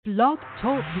Blog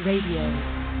Talk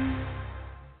Radio.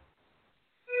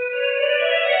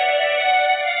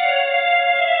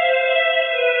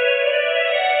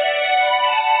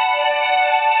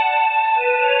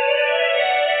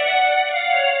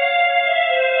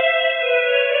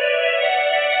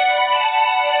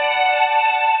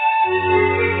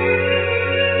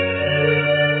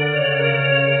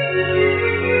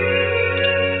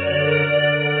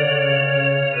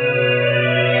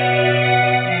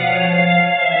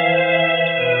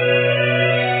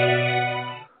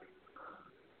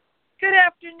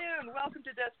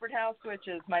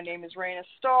 My name is Raina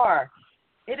Starr.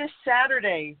 It is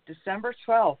Saturday, December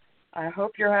 12th. I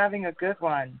hope you're having a good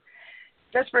one.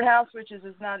 Desperate House Witches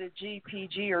is not a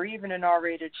GPG or even an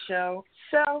R-rated show,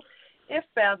 so if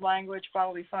bad language,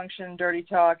 bodily function, dirty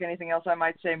talk, anything else I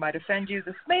might say might offend you,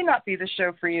 this may not be the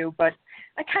show for you, but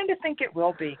I kind of think it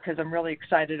will be because I'm really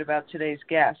excited about today's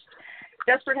guest.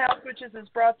 Desperate House Witches is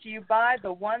brought to you by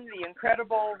the one, the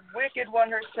incredible, wicked one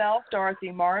herself,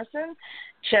 Dorothy Morrison.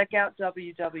 Check out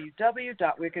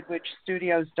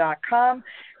www.wickedwitchstudios.com.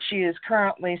 She is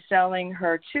currently selling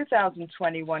her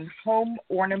 2021 home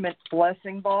ornament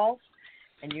blessing balls.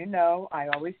 And you know, I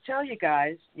always tell you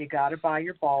guys, you got to buy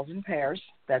your balls in pairs.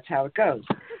 That's how it goes.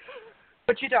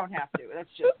 But you don't have to.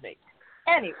 That's just me.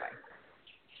 Anyway.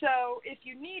 So if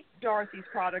you need Dorothy's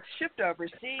products shipped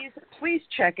overseas, please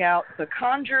check out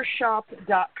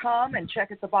theconjureshop.com and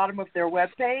check at the bottom of their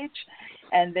webpage,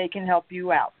 and they can help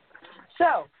you out.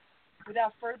 So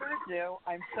without further ado,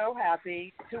 I'm so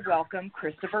happy to welcome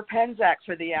Christopher Penczak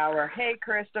for the hour. Hey,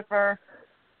 Christopher.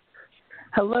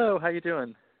 Hello. How you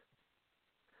doing?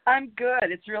 I'm good.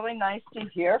 It's really nice to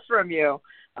hear from you.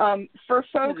 For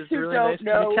folks who really don't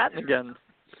know, to be chatting again.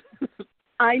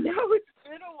 I know it's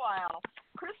been a while.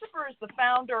 Christopher is the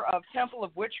founder of Temple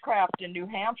of Witchcraft in New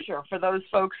Hampshire, for those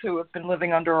folks who have been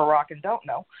living under a rock and don't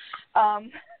know.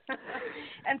 And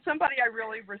somebody I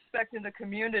really respect in the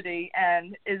community,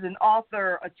 and is an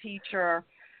author, a teacher,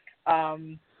 a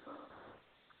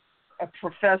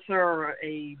professor,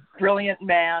 a brilliant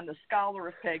man, a scholar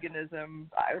of paganism.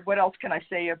 What else can I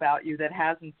say about you that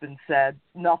hasn't been said?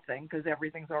 Nothing, because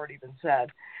everything's already been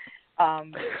said.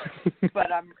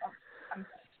 But I'm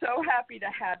so happy to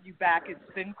have you back. It's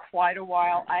been quite a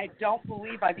while. I don't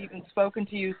believe I've even spoken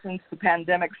to you since the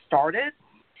pandemic started.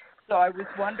 So I was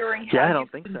wondering how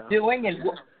you've been doing. And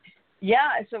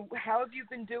so how have you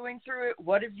been doing through it?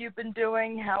 What have you been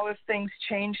doing? How have things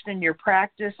changed in your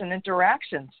practice and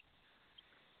interactions?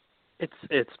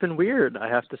 It's been weird, I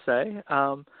have to say.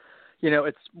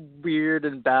 It's weird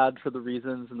and bad for the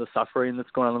reasons and the suffering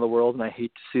that's going on in the world, and I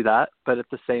hate to see that. But at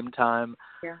the same time,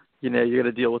 you got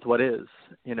to deal with what is,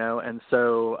 and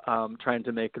so trying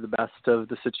to make the best of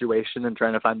the situation and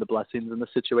trying to find the blessings in the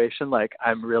situation. Like,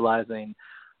 I'm realizing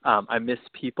I miss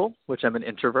people, which I'm an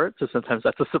introvert, so sometimes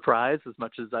that's a surprise as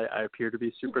much as I appear to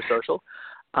be super social.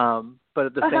 But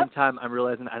at the same time, I'm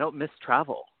realizing I don't miss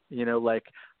travel.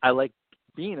 I like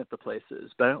being at the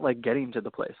places, but I don't like getting to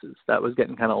the places. That was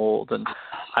getting kind of old, and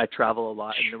I travel a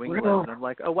lot in New England, and I'm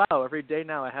like, oh wow, every day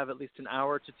now I have at least an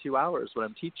hour to 2 hours when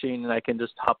I'm teaching, and I can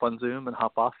just hop on Zoom and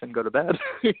hop off and go to bed.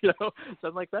 So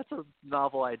I'm like, that's a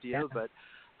novel idea, but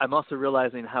I'm also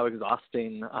realizing how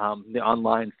exhausting the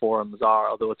online forums are,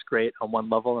 although it's great on one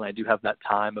level, and I do have that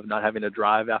time of not having to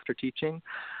drive after teaching.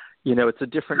 It's a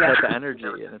different type of energy,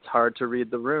 and it's hard to read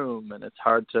the room, and it's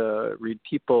hard to read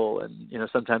people, and,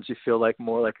 sometimes you feel like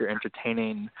more like you're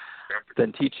entertaining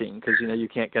than teaching because, you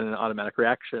can't get an automatic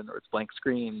reaction, or it's blank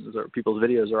screens, or people's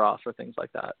videos are off, or things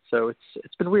like that. So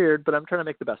it's been weird, but I'm trying to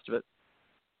make the best of it.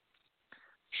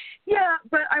 Yeah,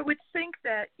 but I would think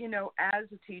that, as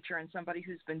a teacher and somebody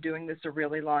who's been doing this a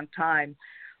really long time,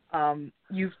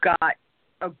 you've got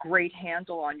a great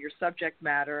handle on your subject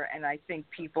matter, and I think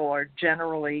people are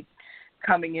generally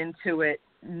coming into it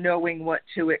knowing what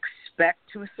to expect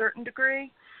to a certain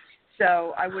degree.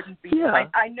 So I wouldn't be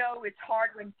I know it's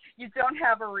hard when you don't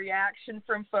have a reaction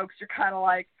from folks. You're kind of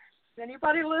like, is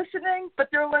anybody listening? But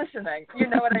they're listening. You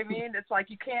know what I mean? It's like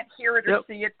you can't hear it or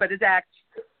see it, but it's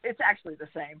actually the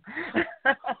same.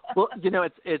 Well,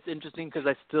 it's interesting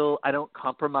because I don't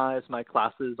compromise my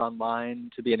classes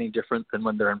online to be any different than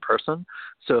when they're in person.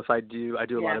 So if I do a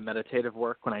lot of meditative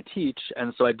work when I teach,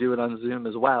 and so I do it on Zoom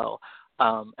as well.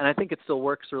 And I think it still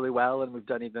works really well, and we've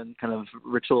done even kind of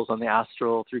rituals on the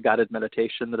astral through guided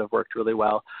meditation that have worked really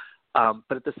well.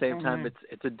 But at the same time,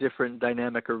 it's a different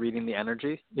dynamic of reading the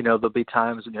energy. There'll be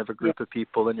times when you have a group of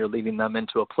people and you're leading them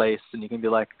into a place, and you can be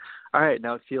like, all right,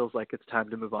 now it feels like it's time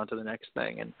to move on to the next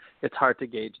thing. And it's hard to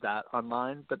gauge that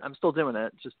online, but I'm still doing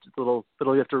it. Just you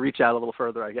have to reach out a little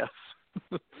further, I guess.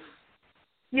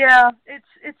 Yeah,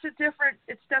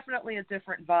 it's definitely a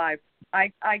different vibe.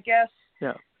 I guess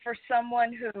Yeah. for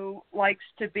someone who likes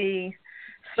to be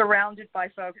surrounded by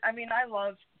folks. I mean, I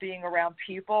love being around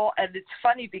people, and it's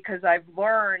funny because I've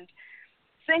learned,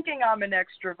 thinking I'm an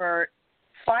extrovert,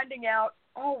 finding out,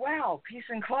 oh wow, peace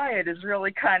and quiet is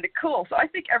really kind of cool. So I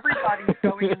think everybody's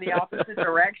going in the opposite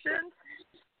direction,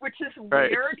 which is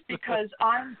weird because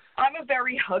I'm a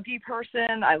very huggy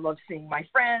person. I love seeing my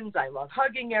friends. I love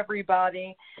hugging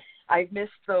everybody. I've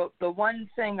missed the one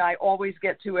thing I always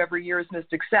get to every year is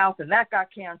Mystic South, and that got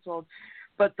canceled.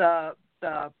 But the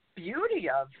beauty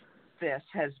of this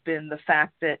has been the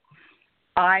fact that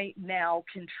I now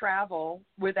can travel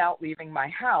without leaving my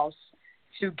house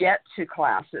to get to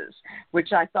classes,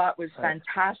 which I thought was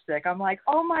fantastic. I'm like,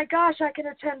 oh my gosh, I can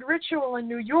attend Ritual in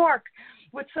New York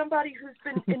with somebody who's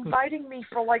been inviting me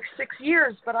for like 6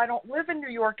 years, but I don't live in New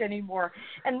York anymore.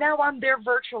 And now I'm there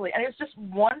virtually. And it's just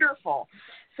wonderful.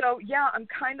 So, yeah, I'm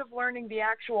kind of learning the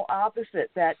actual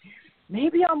opposite, that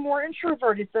maybe I'm more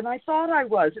introverted than I thought I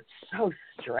was. It's so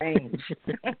strange.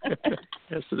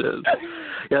 Yes, it is.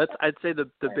 Yeah, I'd say the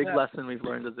big lesson we've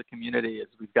learned as a community is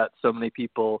we've got so many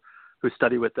people who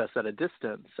study with us at a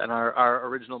distance. And our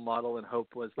original model and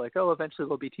hope was like, oh, eventually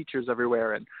there'll be teachers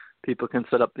everywhere and people can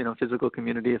set up, physical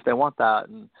community if they want that.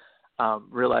 And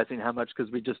realizing how much,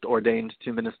 because we just ordained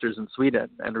 2 ministers in Sweden,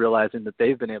 and realizing that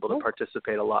they've been able to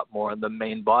participate a lot more in the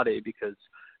main body because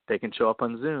they can show up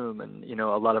on Zoom. And,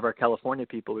 a lot of our California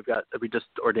people, we just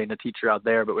ordained a teacher out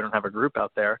there, but we don't have a group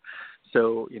out there.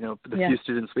 So, the few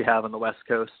students we have on the West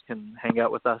Coast can hang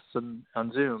out with us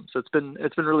on Zoom. So it's been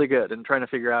really good, and trying to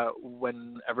figure out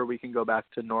whenever we can go back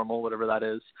to normal, whatever that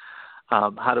is,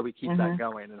 how do we keep that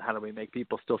going, and how do we make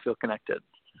people still feel connected?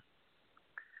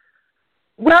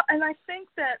 Well, and I think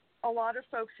that a lot of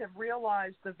folks have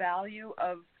realized the value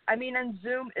of, and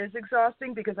Zoom is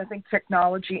exhausting because I think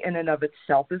technology in and of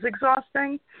itself is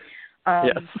exhausting.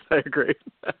 Yes, I agree.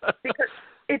 Because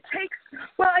it takes,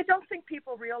 I don't think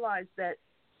people realize that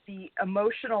the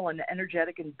emotional and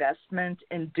energetic investment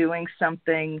in doing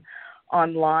something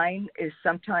online is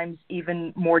sometimes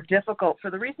even more difficult for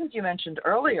the reasons you mentioned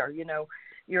earlier.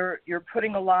 You're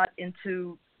putting a lot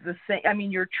into the same,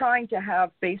 you're trying to have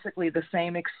basically the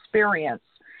same experience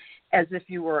as if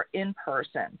you were in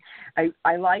person.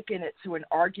 I liken it to an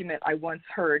argument I once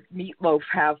heard Meatloaf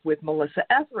have with Melissa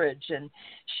Etheridge, and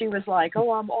she was like,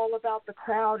 oh, I'm all about the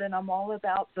crowd and I'm all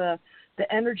about the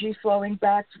energy flowing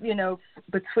back,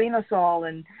 between us all.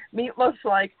 And Meatloaf's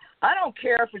like, I don't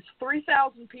care if it's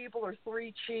 3,000 people or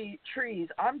 3 trees,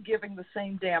 I'm giving the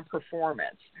same damn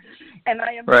performance. And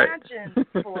I imagine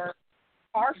for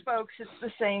our folks, it's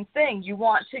the same thing. You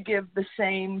want to give the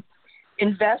same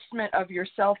investment of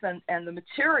yourself and the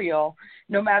material,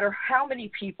 no matter how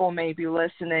many people may be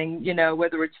listening,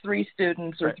 whether it's 3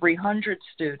 students or 300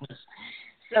 students.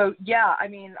 So, yeah,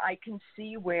 I can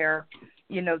see where,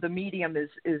 the medium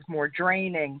is more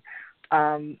draining.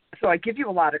 So I give you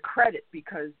a lot of credit,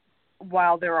 because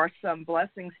while there are some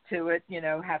blessings to it,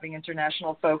 having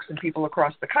international folks and people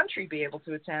across the country be able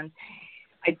to attend,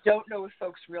 I don't know if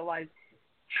folks realize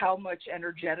how much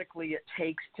energetically it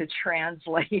takes to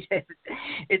translate it.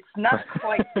 It's not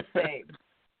quite the same,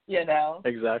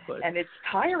 Exactly. And it's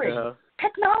tiring. Yeah.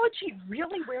 Technology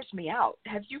really wears me out.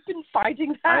 Have you been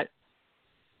finding that?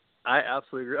 I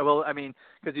absolutely agree. Well,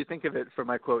 because you think of it for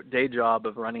my, quote, day job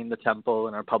of running the temple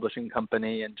and our publishing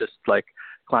company and just like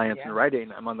clients and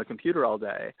writing, I'm on the computer all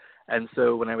day. And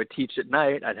so when I would teach at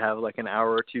night, I'd have like an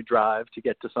hour or 2 drive to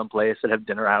get to someplace. I'd have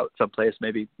dinner out someplace,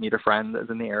 maybe meet a friend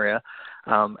that's in the area.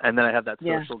 And then I have that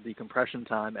social decompression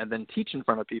time and then teach in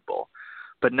front of people.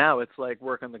 But now it's like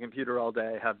work on the computer all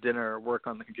day, have dinner, work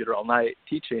on the computer all night,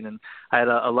 teaching. And I had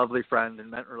a lovely friend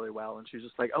and meant really well. And she was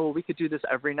just like, oh, well, we could do this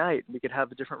every night. We could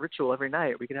have a different ritual every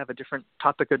night. We could have a different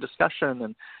topic of discussion.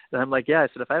 And I'm like, yeah, I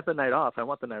said, if I have the night off, I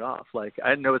want the night off. Like,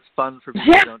 I know it's fun for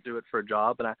people who don't do it for a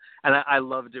job. And I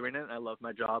love doing it. And I love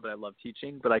my job and I love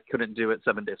teaching, but I couldn't do it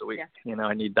 7 days a week. Yeah.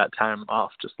 I need that time off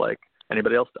just like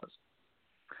anybody else does.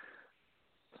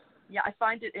 Yeah, I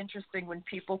find it interesting when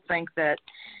people think that,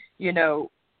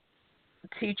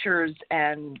 teachers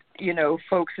and,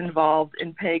 folks involved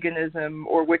in paganism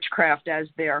or witchcraft as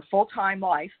their full-time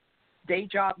life, day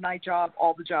job, night job,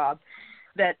 all the jobs,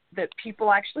 that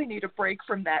people actually need a break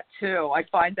from that too. I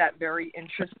find that very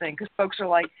interesting, because folks are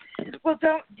like, well,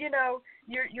 don't,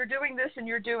 you're doing this and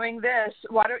you're doing this.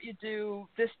 Why don't you do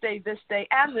this day,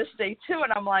 and this day too?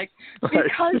 And I'm like,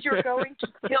 because you're going to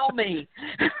kill me.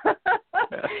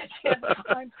 And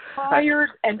I'm tired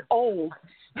and old.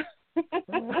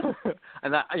 And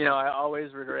And that, I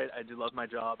always reiterate, I do love my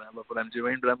job and I love what I'm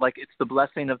doing, but I'm like, it's the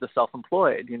blessing of the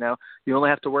self-employed. You only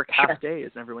have to work half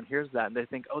days, and everyone hears that and they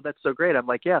think, oh, that's so great. I'm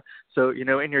like, yeah. So,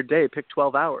 in your day, pick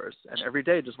 12 hours, and every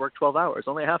day just work 12 hours,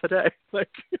 only half a day. Like,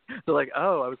 they're like,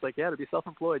 oh, I was like, yeah, to be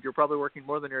self-employed, you're probably working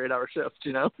more than your 8-hour shift,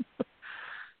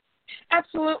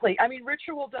 Absolutely. I mean,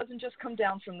 ritual doesn't just come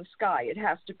down from the sky. It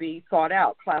has to be thought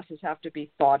out. Classes have to be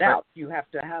thought out. You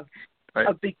have to have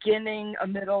a beginning, a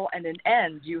middle, and an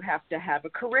end. You have to have a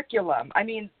curriculum. I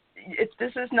mean,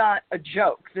 this is not a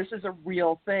joke. This is a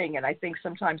real thing, and I think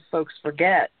sometimes folks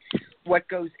forget what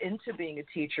goes into being a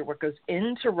teacher, what goes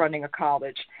into running a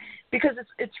college, because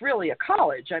it's really a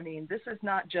college. I mean, this is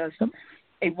not just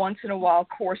a once-in-a-while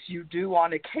course you do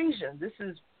on occasion. This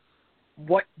is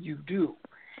what you do.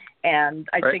 And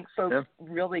I think folks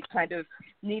really kind of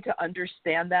need to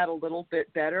understand that a little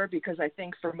bit better, because I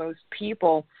think for most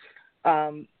people,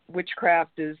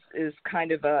 witchcraft is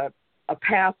kind of a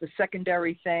path, a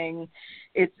secondary thing.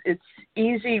 It's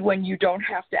easy when you don't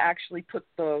have to actually put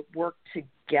the work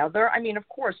together. I mean, of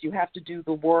course, you have to do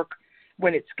the work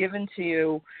when it's given to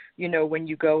you, when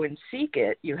you go and seek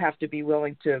it. You have to be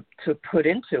willing to put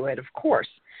into it, of course.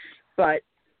 But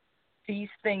these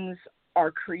things are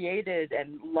created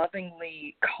and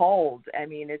lovingly culled. I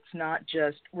mean, it's not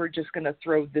just, we're just going to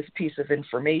throw this piece of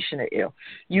information at you.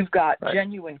 You've got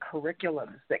genuine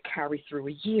curriculums that carry through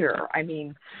a year. I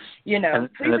mean, please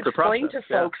explain to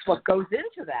folks what goes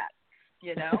into that,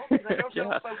 because I don't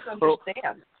know if folks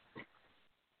understand.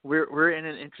 We're in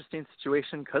an interesting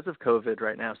situation because of COVID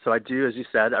right now. So I do, as you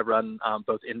said, I run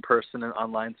both in-person and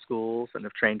online schools, and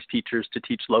have trained teachers to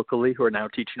teach locally who are now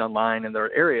teaching online in their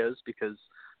areas because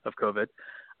of COVID.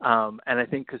 And I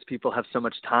think because people have so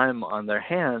much time on their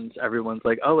hands, everyone's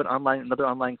like, oh, another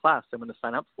online class, I'm going to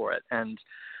sign up for it. And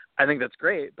I think that's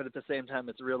great. But at the same time,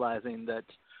 it's realizing that,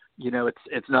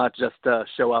 it's not just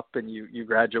show up and you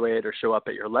graduate or show up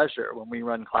at your leisure. When we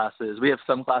run classes, we have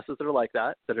some classes that are like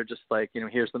that are just like,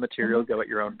 here's the material, go at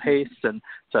your own pace. And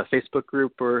it's a Facebook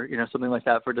group or, something like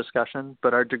that for discussion.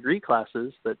 But our degree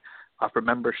classes that offer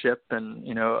membership and,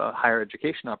 higher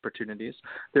education opportunities,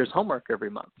 there's homework every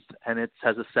month, and it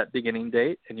has a set beginning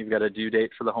date, and you've got a due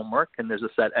date for the homework, and there's a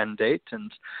set end date.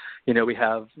 And, we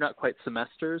have not quite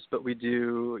semesters, but we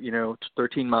do,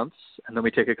 13 months, and then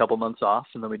we take a couple months off,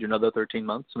 and then we do another 13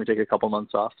 months, and we take a couple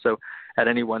months off. So at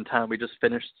any one time, we just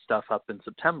finished stuff up in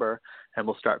September, and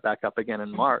we'll start back up again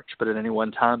in March. But at any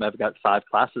one time, I've got 5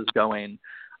 classes going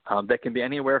that can be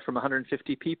anywhere from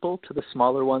 150 people to the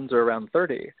smaller ones are around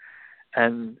 30.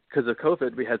 And because of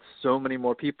COVID, we had so many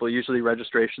more people. Usually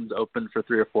registrations open for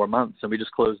 3 or 4 months, and we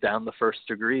just closed down the first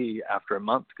degree after a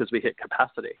month because we hit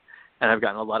capacity. And I've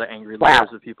gotten a lot of angry letters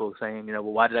of people saying, well,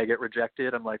 why did I get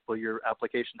rejected? I'm like, well, your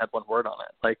application had 1 word on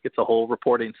it. Like, it's a whole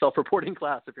self-reporting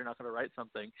class if you're not going to write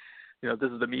something.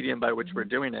 This is the medium by which we're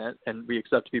doing it, and we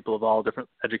accept people of all different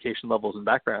education levels and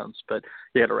backgrounds, but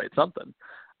you got to write something.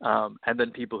 And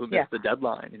then people who missed the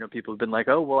deadline, people have been like,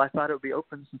 oh, well, I thought it would be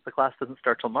open since the class doesn't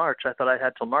start till March. I thought I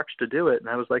had till March to do it. And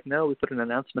I was like, no, we put an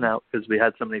announcement out because we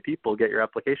had so many people get your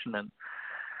application in,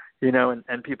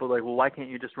 and people are like, well, why can't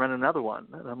you just run another one?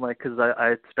 And I'm like, because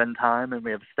I spend time, and we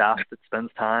have staff that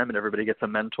spends time, and everybody gets a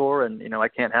mentor. And, I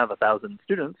can't have 1,000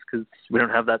 students because we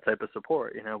don't have that type of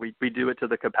support. We do it to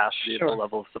the capacity of the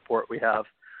level of support we have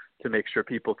to make sure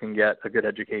people can get a good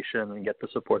education and get the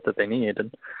support that they need.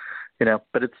 And,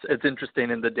 but it's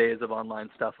interesting in the days of online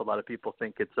stuff. A lot of people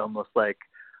think it's almost like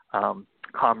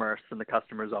commerce and the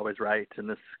customer's always right, and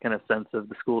this kind of sense of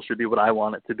the school should be what I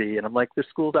want it to be. And I'm like, there's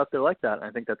schools out there like that, and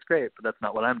I think that's great, but that's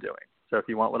not what I'm doing. So if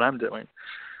you want what I'm doing,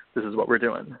 this is what we're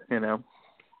doing, And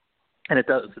it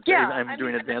does. I'm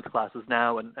doing advanced classes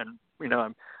now, and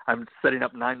I'm setting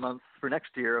up 9 months for next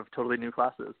year of totally new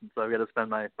classes, and so I've got to spend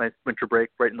my winter break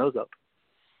writing those up.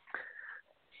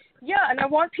 Yeah, and I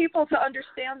want people to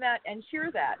understand that and hear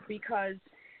that, because,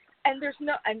 and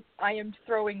I am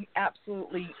throwing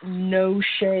absolutely no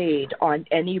shade on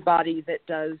anybody that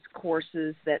does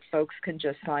courses that folks can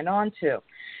just sign on to,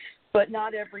 but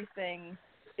not everything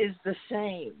is the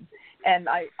same. And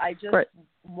I just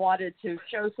wanted to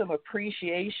show some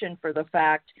appreciation for the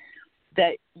fact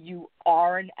that you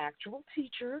are an actual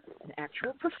teacher, an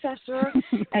actual professor,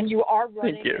 and you are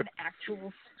running an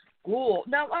actual school.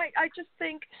 No, I just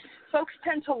think folks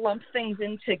tend to lump things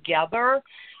in together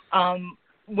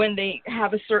when they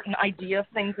have a certain idea of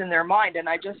things in their mind. And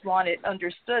I just want it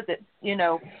understood that,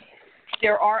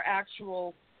 there are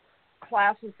actual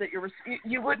classes that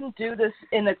you wouldn't do this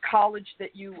in a college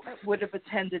that you would have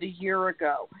attended a year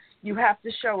ago. You have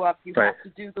to show up. You have to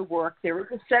do the work. There is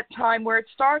a set time where it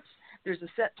starts. There's a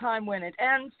set time when it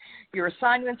ends. Your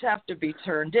assignments have to be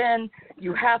turned in.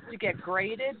 You have to get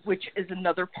graded, which is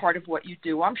another part of what you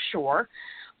do, I'm sure.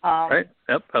 Right.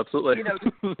 Yep, absolutely.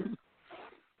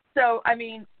 So, I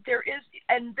mean,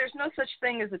 there's no such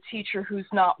thing as a teacher who's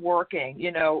not working.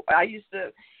 I used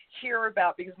to hear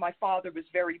about, because my father was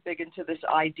very big into this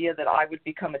idea that I would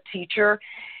become a teacher.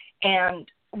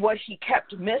 And what he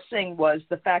kept missing was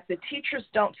the fact that teachers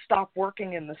don't stop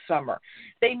working in the summer.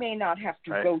 They may not have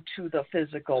to Right. go to the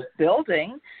physical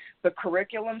building, but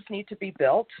curriculums need to be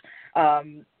built,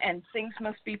 and things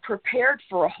must be prepared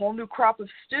for a whole new crop of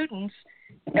students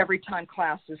every time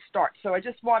classes start. So I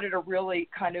just wanted to really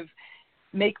kind of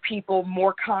make people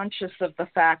more conscious of the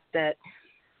fact that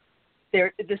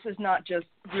this is not just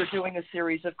you're doing a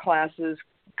series of classes,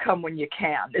 come when you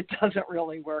can. It doesn't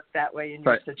really work that way in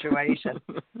your situation.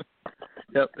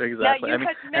 Yep, exactly. Now,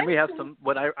 and we have some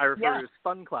what I refer to as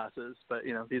fun classes, but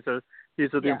these are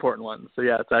the important ones. So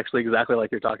yeah, it's actually exactly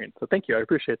like you're talking. So thank you, I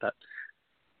appreciate that.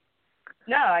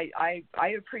 No, I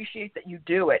appreciate that you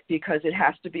do it, because it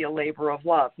has to be a labor of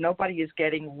love. Nobody is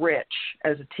getting rich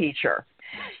as a teacher.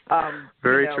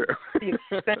 Very true. The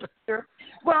expenditure.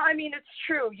 Well, I mean, it's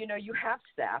true. You have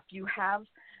staff. You have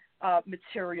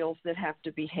materials that have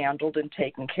to be handled and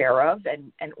taken care of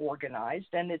and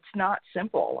organized, and it's not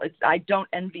simple. I don't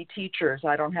envy teachers.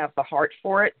 I don't have the heart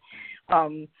for it.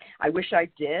 I wish I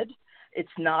did.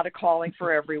 It's not a calling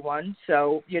for everyone.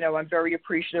 So, I'm very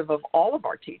appreciative of all of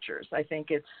our teachers. I think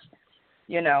it's,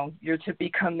 you're to be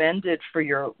commended for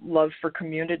your love for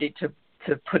community to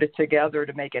put it together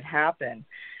to make it happen.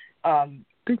 Thank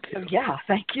you. So, yeah,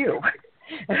 thank you.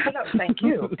 No, thank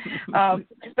you.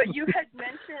 But you had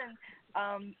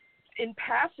mentioned in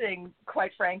passing,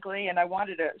 quite frankly, and I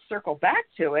wanted to circle back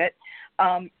to it,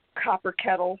 Copper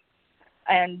Kettle,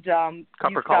 and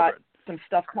you've got some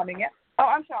stuff coming in. Oh,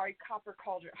 I'm sorry, Copper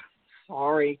Cauldron.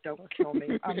 Sorry, don't kill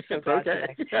me. I'm so bad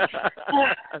okay. today.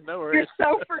 No worries. You're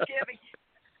so forgiving.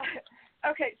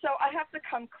 Okay, so I have to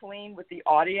come clean with the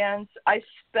audience. I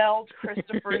spelled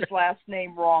Christopher's last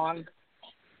name wrong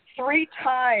 3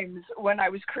 times when I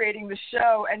was creating the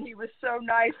show, and he was so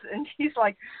nice, and he's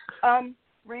like, Raina?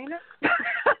 I'm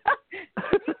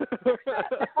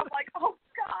like, oh,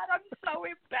 God, I'm so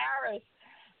embarrassed.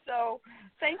 So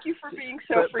thank you for being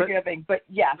so forgiving, but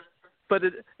yes. But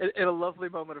in a lovely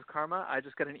moment of karma, I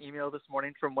just got an email this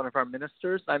morning from one of our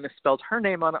ministers. I misspelled her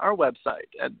name on our website.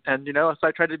 And so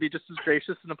I tried to be just as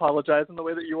gracious and apologize in the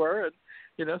way that you were. And,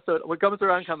 so what comes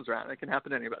around comes around. It can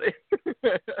happen to anybody.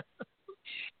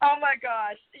 Oh, my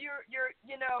gosh. You're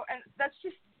and that's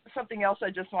just something else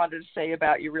I just wanted to say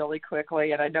about you really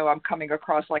quickly. And I know I'm coming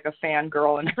across like a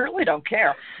fangirl, and I really don't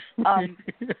care.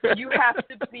 You have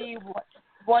to be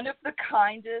one of the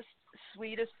kindest,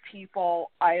 sweetest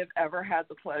people I have ever had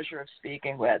the pleasure of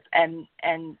speaking with, and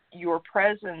your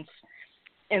presence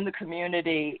in the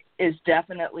community is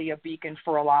definitely a beacon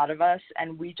for a lot of us,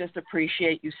 and we just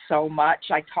appreciate you so much.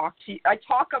 I talk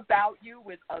about you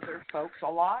with other folks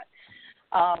a lot,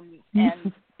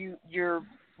 and you're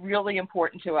really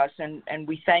important to us, and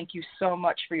we thank you so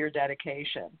much for your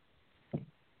dedication.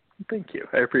 Thank you.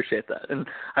 I appreciate that. And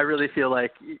I really feel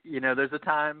like, there's a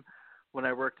time when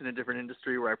I worked in a different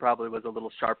industry where I probably was a little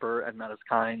sharper and not as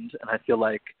kind, and I feel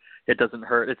like it doesn't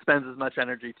hurt. It spends as much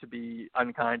energy to be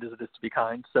unkind as it is to be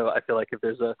kind. So I feel like if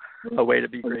there's a way to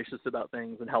be gracious about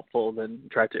things and helpful, then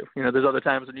try to. There's other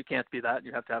times when you can't be that and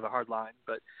you have to have a hard line.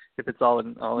 But if it's all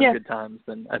in good times,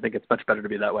 then I think it's much better to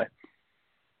be that way.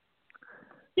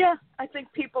 Yeah, I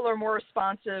think people are more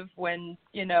responsive when,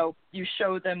 you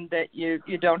show them that you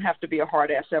don't have to be a hard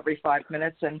ass every 5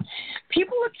 minutes. And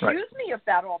people accuse me of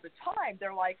that all the time.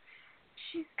 They're like,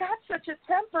 she's got such a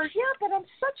temper. Yeah, but I'm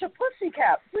such a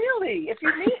pussycat. Really? If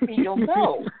you meet me, you'll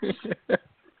know.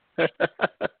 I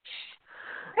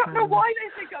don't know why they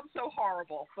think I'm so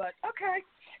horrible, but okay.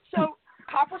 So,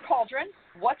 Copper Cauldron,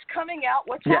 what's coming out?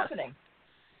 What's happening?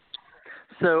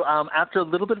 So after a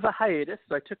little bit of a hiatus,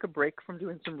 I took a break from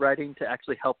doing some writing to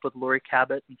actually help with Lori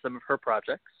Cabot and some of her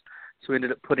projects. So we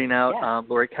ended up putting out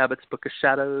Lori Cabot's Book of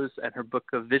Shadows and her Book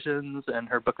of Visions and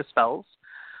her Book of Spells.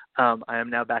 I am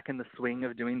now back in the swing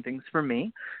of doing things for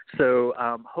me. So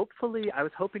hopefully, I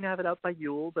was hoping to have it out by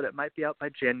Yule, but it might be out by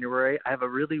January. I have a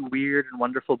really weird and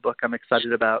wonderful book I'm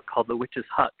excited about called The Witch's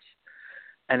Hut.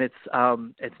 And it's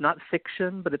not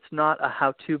fiction, but it's not a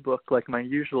how-to book like my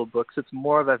usual books. It's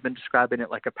more of, I've been describing it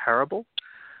like a parable.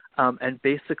 And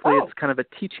basically it's kind of a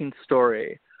teaching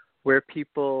story where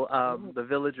people, the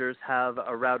villagers have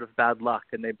a rout of bad luck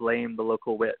and they blame the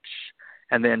local witch.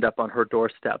 And they end up on her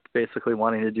doorstep basically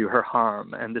wanting to do her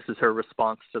harm. And this is her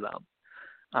response to them.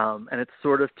 And it's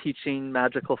sort of teaching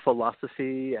magical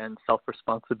philosophy and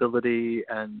self-responsibility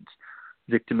and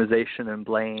victimization and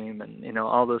blame and, you know,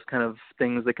 all those kind of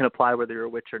things that can apply whether you're a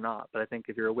witch or not. But I think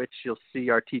if you're a witch, you'll see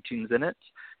our teachings in it.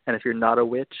 And if you're not a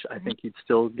witch, I think you'd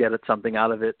still get something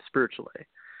out of it spiritually.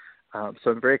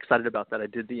 So I'm very excited about that. I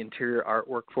did the interior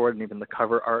artwork for it and even the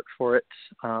cover art for it.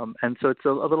 And so it's a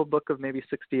little book of maybe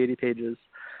 60, 80 pages.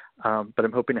 But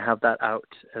I'm hoping to have that out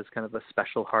as kind of a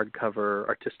special hardcover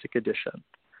artistic edition.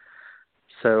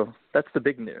 So that's the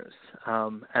big news.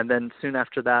 And then soon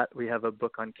after that, we have a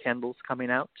book on candles coming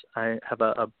out. I have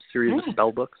a series of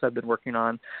spell books I've been working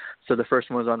on. So the first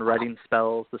one was on writing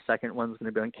spells. The second one's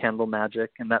going to be on candle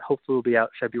magic, and that hopefully will be out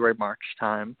February, March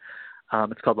time.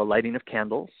 It's called The Lighting of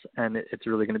Candles, and it's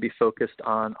really going to be focused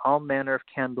on all manner of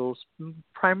candles,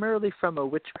 primarily from a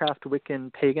witchcraft,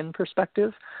 Wiccan, pagan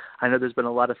perspective. I know there's been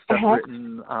a lot of stuff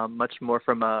written much more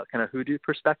from a kind of hoodoo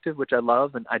perspective, which I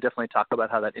love, and I definitely talk about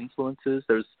how that influences.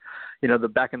 There's, you know, the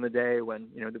back in the day when,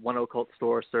 you know, the one occult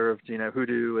store served, you know,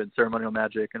 hoodoo and ceremonial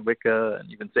magic and Wicca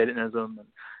and even Satanism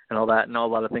and all that, and a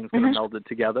lot of things kind of melded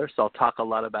together. So I'll talk a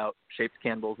lot about shaped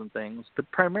candles and things,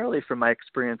 but primarily from my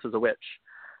experience as a witch.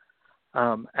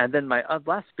 And then my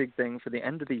last big thing for the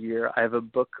end of the year, I have a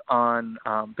book on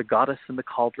The Goddess in the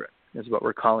Cauldron, is what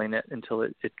we're calling it until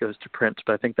it goes to print,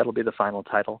 but I think that'll be the final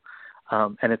title.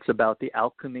 And it's about the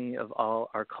alchemy of all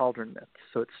our cauldron myths.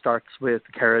 So it starts with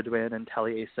Caradwyn and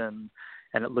Taliesin,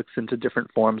 and it looks into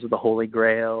different forms of the Holy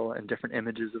Grail and different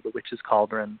images of the witch's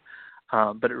cauldron.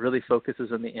 But it really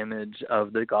focuses on the image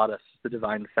of the goddess, the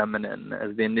divine feminine,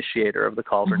 as the initiator of the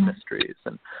cauldron mysteries.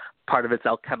 And part of it's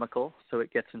alchemical, so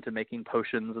it gets into making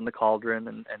potions in the cauldron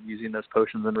and using those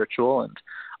potions in ritual. And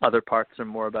other parts are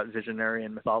more about visionary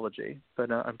and mythology.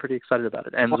 But I'm pretty excited about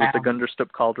it. And with the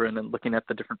Gunderstup cauldron and looking at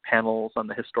the different panels on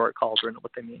the historic cauldron and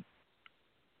what they mean.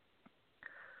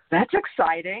 That's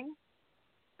exciting.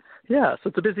 Yeah, so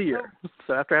it's a busy year.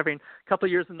 So after having a couple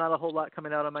of years and not a whole lot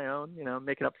coming out on my own, you know,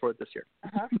 making up for it this year.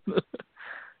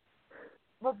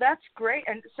 Well, that's great.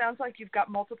 And it sounds like you've got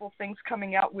multiple things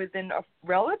coming out within a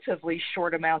relatively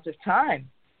short amount of time.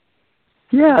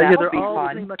 Yeah, they're all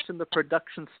pretty much in the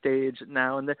production stage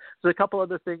now. And there's a couple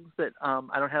other things that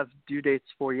I don't have due dates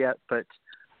for yet, but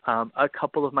a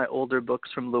couple of my older books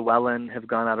from Llewellyn have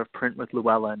gone out of print with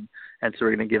Llewellyn, and so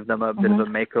we're going to give them a bit of a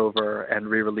makeover and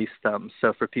re-release them.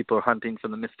 So for people hunting for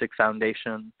the Mystic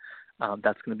Foundation,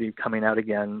 that's going to be coming out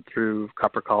again through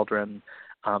Copper Cauldron,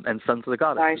 and Sons of the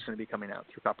Goddess is going to be coming out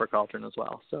through Copper Cauldron as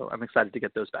well. So I'm excited to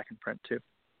get those back in print too.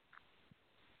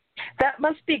 That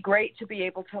must be great to be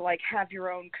able to have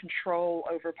your own control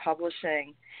over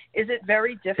publishing. Is it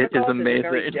very difficult? It is amazing. Is it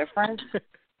very different?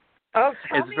 Oh,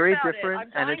 tell me very about different,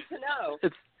 it. I'm dying and to know.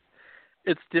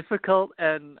 It's difficult,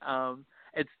 and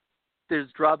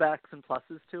there's drawbacks and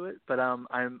pluses to it. But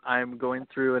I'm going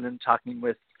through and talking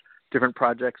with different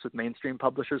projects with mainstream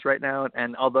publishers right now,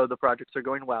 and although the projects are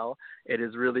going well, it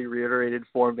has really reiterated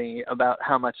for me about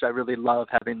how much I really love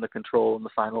having the control and the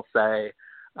final say,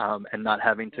 and not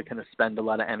having to kind of spend a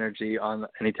lot of energy on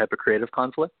any type of creative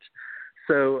conflict.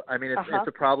 So, I mean, it's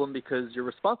a problem because you're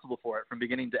responsible for it from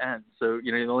beginning to end. So,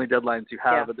 you know, the only deadlines you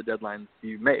have are the deadlines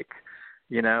you make,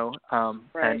 you know,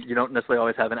 and you don't necessarily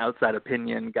always have an outside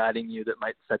opinion guiding you that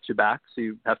might set you back. So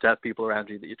you have to have people around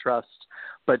you that you trust,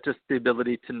 but just the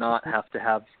ability to not have to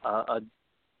have a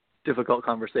difficult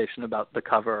conversation about the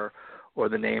cover or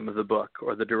the name of the book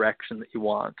or the direction that you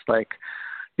want. Like,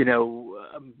 you know,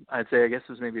 I'd say, I guess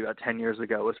it was maybe about 10 years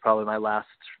ago, was probably my last,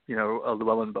 you know,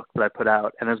 Llewellyn book that I put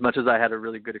out. And as much as I had a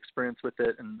really good experience with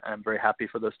it, and I'm very happy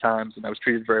for those times, and I was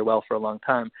treated very well for a long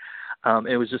time,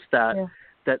 it was just that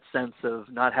sense of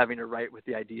not having to write with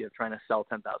the idea of trying to sell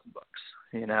 10,000 books,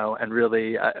 you know, and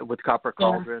really with Copper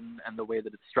Cauldron and the way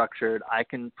that it's structured, I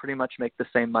can pretty much make the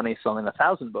same money selling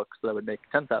 1,000 books that I would make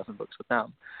 10,000 books with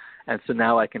them. And so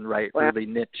now I can write really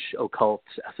niche, occult,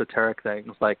 esoteric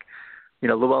things like, you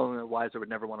know, Llewellyn and Weiser would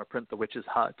never want to print The Witch's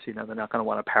Hut. You know, they're not going to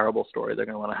want a parable story. They're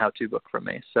going to want a how-to book from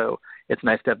me. So it's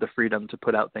nice to have the freedom to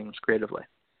put out things creatively.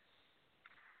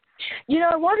 You know,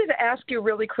 I wanted to ask you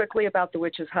really quickly about The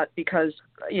Witch's Hut because,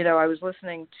 you know, I was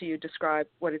listening to you describe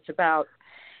what it's about,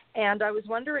 and I was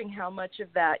wondering how much of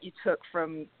that you took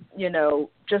from, you know,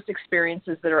 just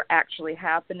experiences that are actually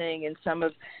happening in some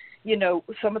of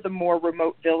the more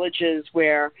remote villages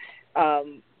where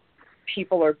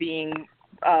people are being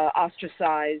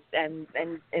ostracized and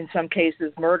in some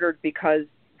cases murdered because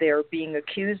they're being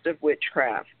accused of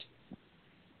witchcraft.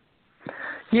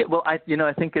 Yeah, well, I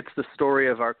think it's the story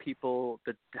of our people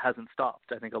that hasn't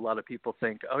stopped. I think a lot of people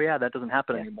think, oh yeah, that doesn't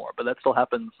happen anymore, but that still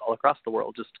happens all across the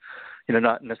world. Just,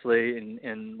 not necessarily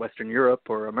in Western Europe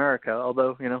or America,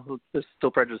 although there's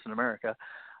still prejudice in America.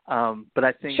 But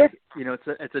I think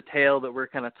it's a tale that we're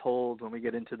kind of told when we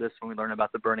get into this, when we learn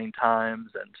about the burning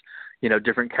times and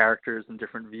different characters and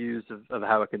different views of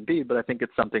how it can be. But I think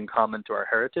it's something common to our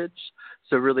heritage.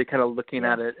 So really kind of looking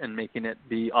at it and making it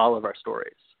be all of our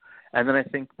stories. And then I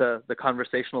think the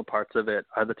conversational parts of it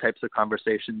are the types of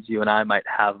conversations you and I might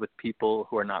have with people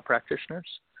who are not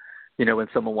practitioners. When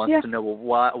someone wants to know,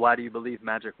 well, why do you believe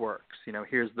magic works?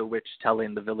 Here's the witch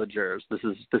telling the villagers, this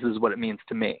is what it means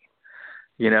to me.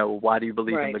 Why do you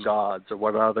believe in the gods, or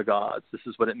what are the gods? This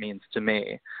is what it means to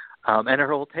me. And her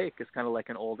whole take is kind of like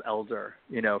an old elder,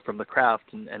 from the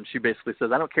craft. And she basically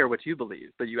says, I don't care what you believe,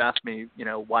 but you ask me,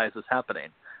 why is this happening?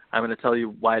 I'm going to tell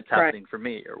you why it's happening for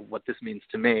me, or what this means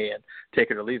to me, and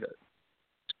take it or leave it.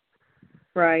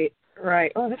 Right.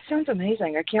 Oh, that sounds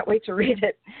amazing. I can't wait to read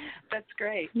it. That's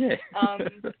great. Yeah.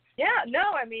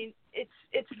 I mean,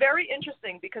 it's very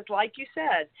interesting because, like you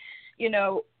said,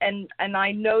 and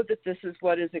I know that this is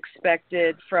what is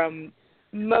expected from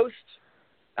most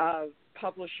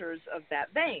publishers of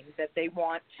that vein, that they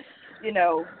want,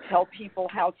 tell people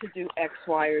how to do X,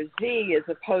 Y, or Z, as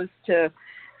opposed to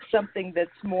something that's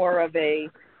more of a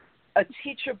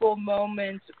teachable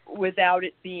moment without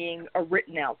it being a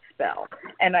written out spell.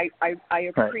 And I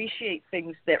appreciate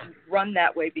things that run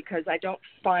that way, because I don't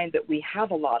find that we have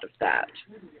a lot of that.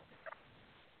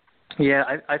 Yeah,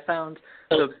 I found,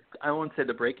 I won't say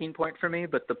the breaking point for me,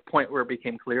 but the point where it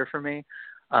became clear for me,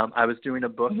 I was doing a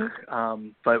book,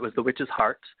 but it was The Witch's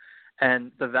Heart,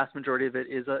 and the vast majority of it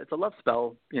is it's a love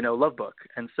spell, love book.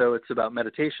 And so it's about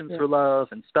meditations for love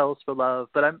and spells for love,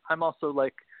 but I'm also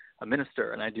like a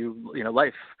minister, and I do,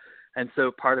 life. And so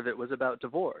part of it was about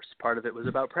divorce, part of it was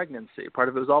about pregnancy, part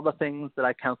of it was all the things that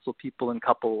I counsel people and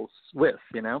couples with,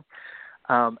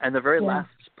 and the very last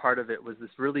part of it was this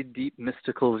really deep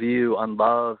mystical view on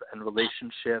love and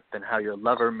relationship and how your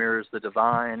lover mirrors the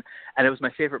divine. And it was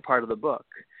my favorite part of the book.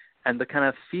 And the kind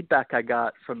of feedback I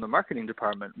got from the marketing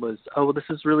department was, oh, well, this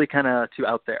is really kind of too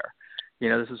out there.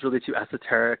 This is really too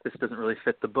esoteric. This doesn't really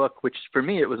fit the book, which for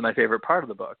me, it was my favorite part of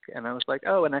the book. And I was like,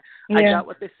 oh, and I got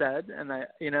what they said. And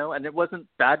and it wasn't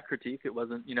bad critique. It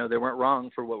wasn't, they weren't wrong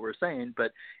for what we're saying,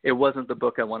 but it wasn't the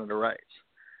book I wanted to write.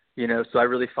 So I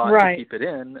really fought to keep it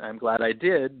in. I'm glad I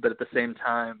did. But at the same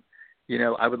time,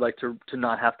 I would like to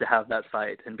not have to have that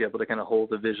fight and be able to kind of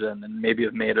hold a vision and maybe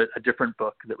have made a different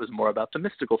book that was more about the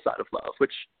mystical side of love,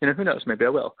 which, who knows, maybe I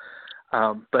will.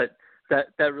 But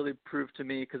that really proved to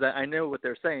me, because I know what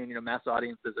they're saying, mass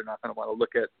audiences are not going to want to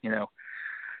look at,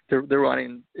 they're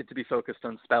wanting it to be focused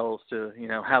on spells to,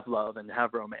 have love and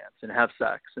have romance and have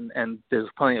sex. And there's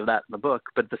plenty of that in the book.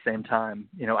 But at the same time,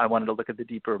 I wanted to look at the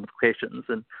deeper implications,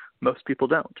 and most people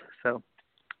don't. So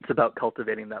it's about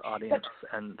cultivating that audience.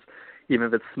 And even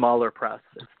if it's smaller press,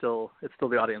 it's still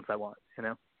the audience I want,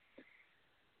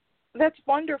 That's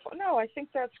wonderful. No, I think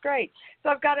that's great. So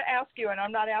I've got to ask you, and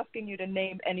I'm not asking you to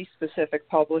name any specific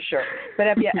publisher, but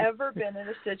have you ever been in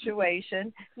a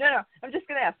situation, I'm just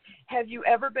going to ask, have you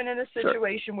ever been in a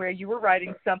situation where you were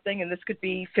writing something, and this could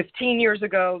be 15 years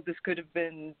ago, this could have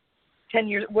been 10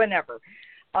 years, whenever.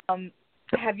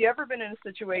 Have you ever been in a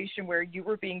situation where you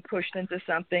were being pushed into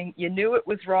something, you knew it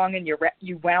was wrong, and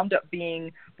you wound up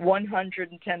being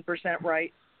 110%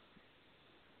 right?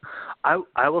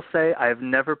 I will say I've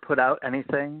never put out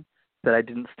anything that I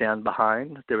didn't stand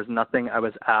behind. There was nothing I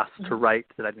was asked to write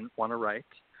that I didn't want to write.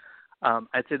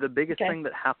 I'd say the biggest thing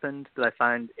that happened that I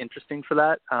find interesting for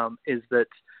that is that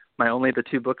the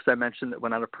two books I mentioned that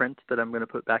went out of print that I'm going to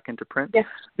put back into print,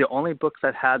 the only books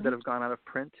I've had that have gone out of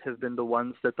print have been the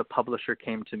ones that the publisher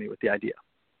came to me with the idea.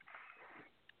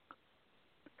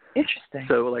 Interesting.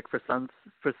 So like for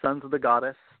Sons of the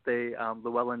Goddess,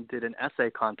 Llewellyn did an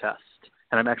essay contest.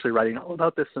 And I'm actually writing all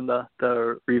about this in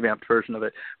the revamped version of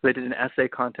it. They did an essay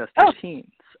contest for teens.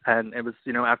 And it was,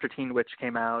 after Teen Witch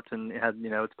came out and it had,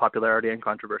 its popularity and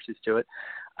controversies to it.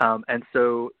 And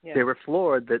so they were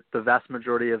floored that the vast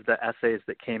majority of the essays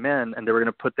that came in, and they were going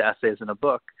to put the essays in a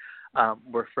book,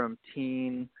 were from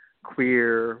teen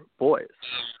queer boys.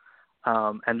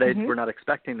 And they were not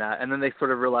expecting that. And then they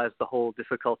sort of realized the whole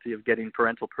difficulty of getting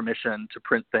parental permission to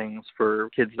print things for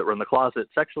kids that were in the closet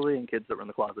sexually and kids that were in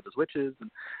the closet as witches.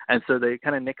 And so they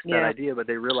kind of nixed that idea, but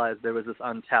they realized there was this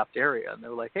untapped area. And they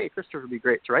were like, hey, Christopher would be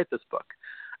great to write this book.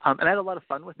 And I had a lot of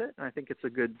fun with it, and I think it's a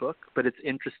good book. But it's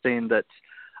interesting that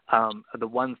the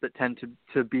ones that tend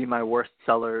to be my worst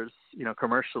sellers,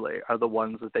 commercially, are the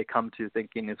ones that they come to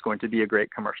thinking is going to be a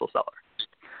great commercial seller.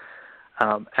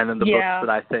 And then the books that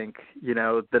I think,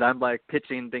 that I'm like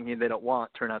pitching thinking they don't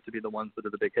want turn out to be the ones that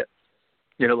are the big hits.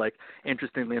 Like,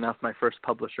 interestingly enough, my first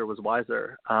publisher was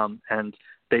Weiser, and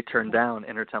they turned down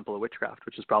Inner Temple of Witchcraft,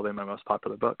 which is probably my most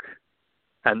popular book.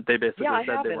 And they basically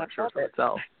said they weren't sure if it would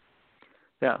sell.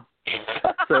 Yeah.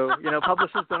 So,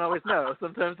 publishers don't always know.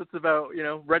 Sometimes it's about,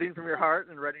 writing from your heart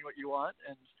and writing what you want.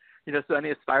 And, so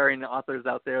any aspiring authors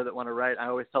out there that want to write, I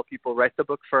always tell people, write the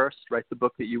book first, write the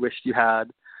book that you wished you had,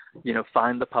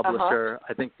 find the publisher.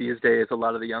 I think these days a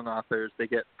lot of the young authors, they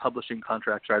get publishing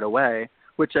contracts right away,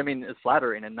 which, is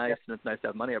flattering and nice, and it's nice to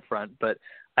have money up front. But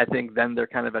I think then they're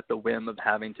kind of at the whim of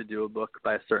having to do a book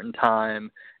by a certain time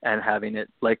and having it,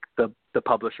 like, the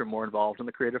publisher more involved in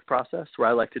the creative process, where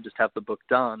I like to just have the book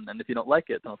done. And if you don't like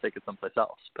it, then I'll take it someplace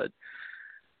else. But,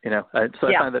 I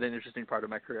find that an interesting part of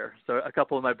my career. So a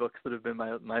couple of my books that have been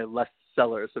my less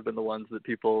sellers have been the ones that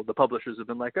the publishers have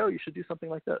been like, oh, you should do something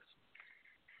like this.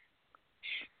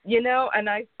 And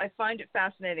I find it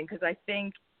fascinating because I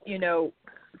think,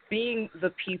 being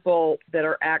the people that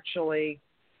are actually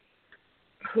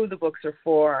who the books are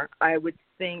for, I would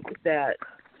think that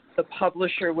the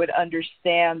publisher would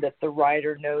understand that the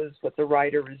writer knows what the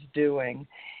writer is doing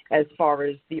as far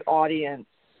as the audience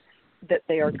that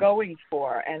they are going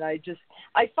for. And I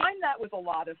find that with a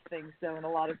lot of things, though, in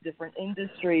a lot of different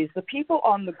industries, the people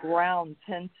on the ground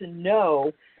tend to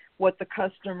know what the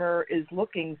customer is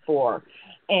looking for.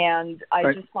 And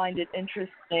I just find it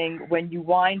interesting when you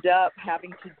wind up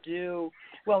having to do,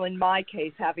 well, in my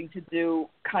case, having to do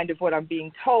kind of what I'm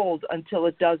being told until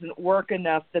it doesn't work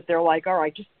enough that they're like, all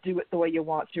right, just do it the way you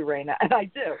want to, Raina. And I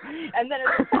do. And then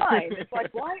it's fine. It's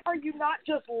like, why are you not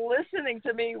just listening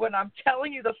to me when I'm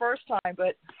telling you the first time?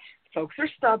 But folks are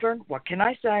stubborn. What can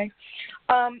I say?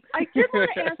 I did want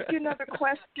to ask you another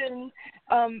question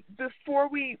before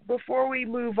we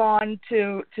move on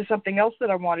to something else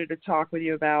that I wanted to talk with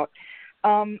you about.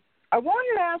 I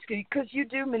wanted to ask you, because you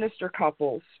do minister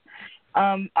couples,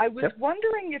 I was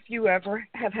wondering if you ever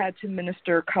have had to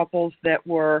minister couples that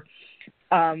were,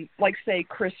 like, say,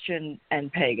 Christian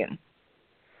and pagan.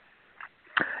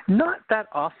 Not that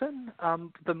often.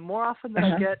 The more often that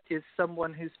I get is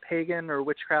someone who's pagan or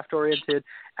witchcraft oriented,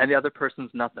 and the other person's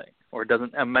nothing, or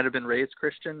might have been raised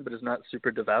Christian but is not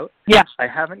super devout. Yeah. I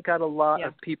haven't got a lot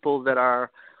of people that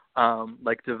are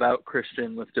like devout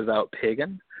Christian with devout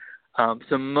pagan.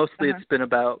 So mostly it's been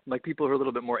about, like, people who are a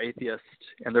little bit more atheist,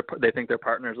 and they think their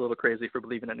partner is a little crazy for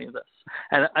believing any of this.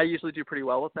 And I usually do pretty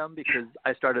well with them because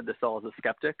I started this all as a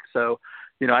skeptic. So,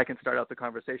 I can start out the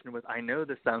conversation with, I know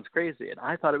this sounds crazy, and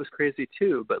I thought it was crazy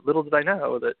too, but little did I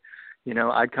know that,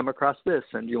 I'd come across this,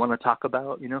 and do you want to talk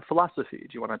about, philosophy? Do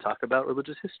you want to talk about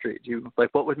religious history?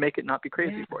 What would make it not be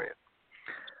crazy for you?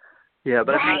 Yeah,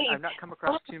 but I've not come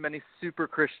across too many super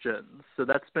Christians, so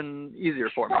that's been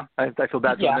easier for me. I feel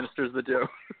bad for the ministers that do.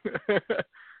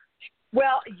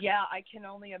 Well, yeah, I can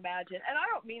only imagine. And I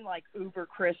don't mean like uber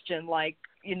Christian, like,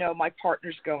 my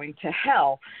partner's going to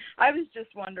hell. I was just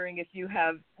wondering if you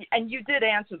have, and you did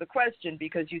answer the question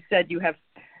because you said you have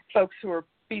folks who are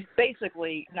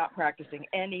basically not practicing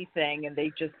anything, and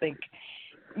they just think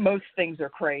most things are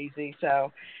crazy.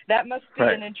 So that must be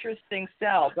an interesting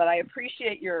sell. But I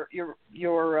appreciate your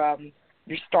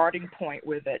starting point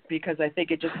with it, because I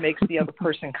think it just makes the other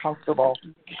person comfortable.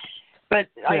 But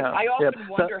I often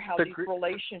wonder how these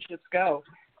relationships go.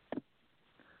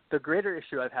 The greater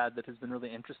issue I've had that has been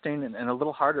really interesting and a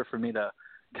little harder for me to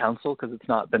counsel, because it's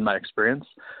not been my experience,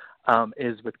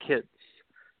 is with kids.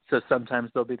 So sometimes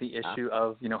there'll be the issue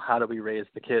of, how do we raise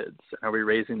the kids? Are we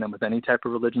raising them with any type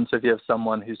of religion? So if you have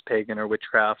someone who's pagan or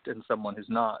witchcraft and someone who's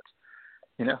not,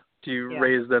 do you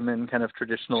raise them in kind of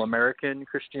traditional American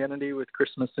Christianity with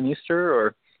Christmas and Easter?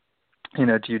 Or,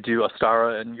 do you do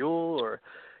Ostara and Yule? Or,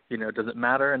 does it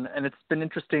matter? And it's been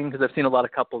interesting because I've seen a lot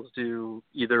of couples do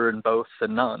either and both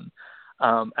and none.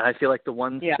 And I feel like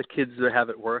the kids that have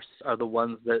it worse are the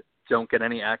ones that don't get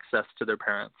any access to their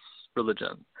parents'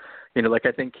 religion.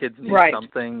 I think kids need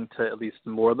something to at least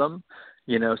moor them,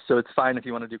 so it's fine if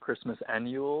you want to do Christmas and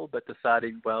Yule, but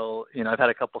deciding, well, I've had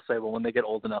a couple say, well, when they get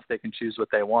old enough, they can choose what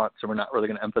they want, so we're not really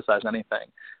going to emphasize anything.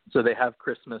 So they have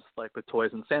Christmas, like, with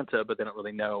toys and Santa, but they don't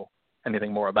really know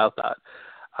anything more about that.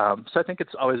 So I think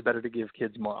it's always better to give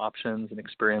kids more options and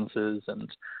experiences, and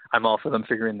I'm all for them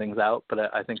figuring things out,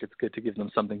 but I think it's good to give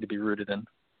them something to be rooted in.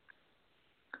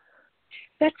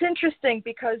 That's interesting,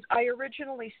 because I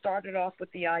originally started off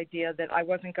with the idea that I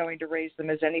wasn't going to raise them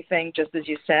as anything, just as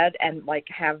you said, and like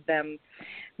have them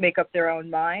make up their own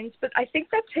minds. But I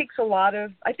think that takes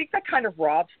I think that kind of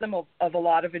robs them of a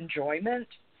lot of enjoyment.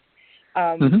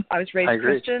 I was raised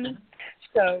Christian,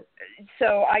 so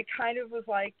I kind of was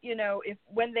like, if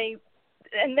when they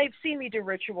and they've seen me do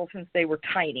ritual since they were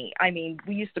tiny. I mean,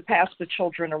 we used to pass the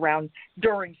children around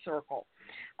during circle.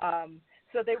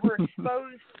 So they were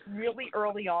exposed really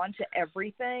early on to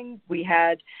everything. We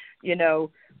had,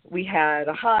 we had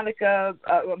a Hanukkah,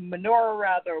 a menorah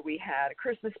rather. We had a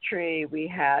Christmas tree.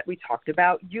 We talked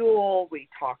about Yule. We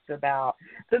talked about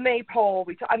the maypole.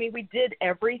 We did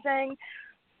everything.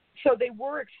 So they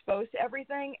were exposed to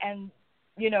everything. And,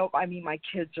 my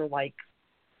kids are like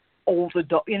old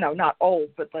adult, not old,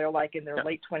 but they're like in their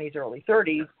late 20s, early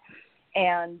 30s.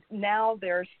 And now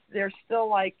they're still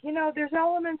like, there's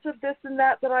elements of this and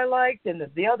that I liked, and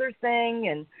there's the other thing.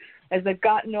 And as they've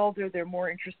gotten older, they're more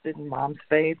interested in mom's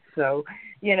faith. So,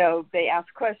 they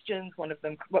ask questions.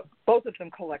 Both of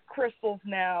them collect crystals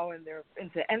now, and they're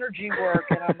into energy work.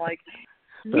 And I'm like,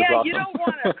 awesome. You don't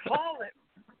want to call it.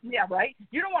 Yeah, right?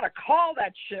 You don't want to call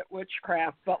that shit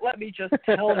witchcraft, but let me just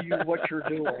tell you what you're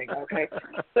doing, okay?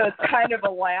 So it's kind of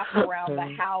a laugh around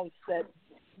the house that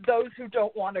those who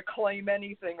don't want to claim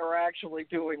anything are actually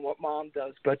doing what mom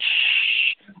does, but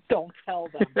shh, don't tell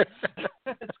them.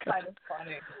 It's kind of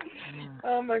funny.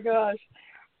 Oh, my gosh.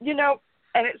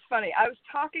 And it's funny. I was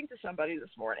talking to somebody this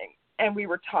morning, and we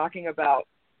were talking about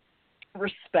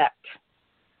respect,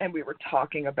 and we were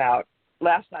talking about,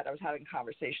 last night I was having a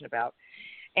conversation about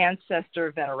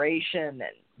ancestor veneration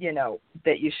and,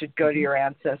 that you should go to your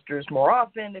ancestors more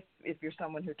often if you're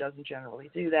someone who doesn't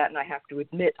generally do that. And I have to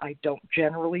admit, I don't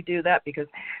generally do that because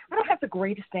I don't have the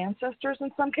greatest ancestors in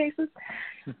some cases.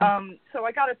 So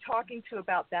I got to talking to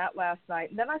about that last night.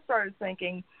 And then I started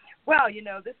thinking, well,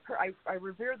 I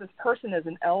revere this person as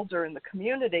an elder in the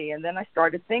community. And then I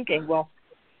started thinking, well,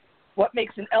 what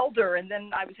makes an elder? And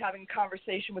then I was having a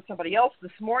conversation with somebody else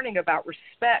this morning about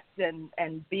respect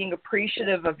and being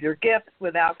appreciative of your gifts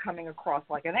without coming across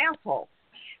like an asshole.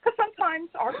 Because sometimes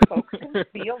our folks can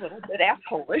be a little bit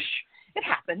asshole-ish. It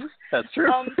happens. That's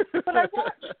true. But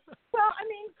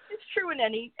it's true in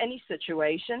any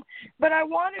situation. But I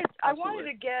wanted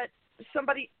to get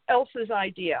somebody else's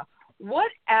idea. What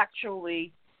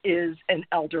actually is an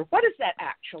elder? What does that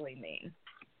actually mean?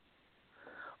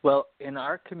 Well, in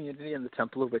our community in the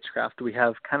Temple of Witchcraft, we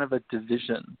have kind of a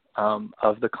division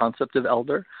of the concept of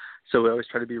elder. So we always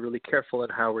try to be really careful at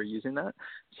how we're using that.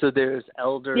 So there's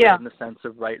elder in the sense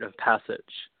of rite of passage,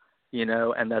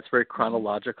 and that's very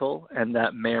chronological, and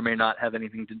that may or may not have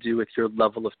anything to do with your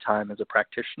level of time as a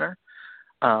practitioner.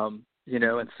 And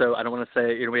so I don't want to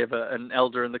say, we have an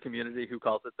elder in the community who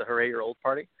calls it the Hooray You're Old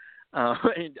party. I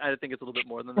think it's a little bit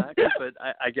more than that, but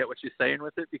I get what you're saying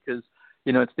with it because,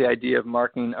 it's the idea of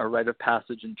marking a rite of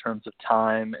passage in terms of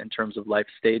time, in terms of life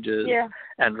stages,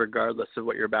 and regardless of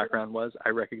what your background was, I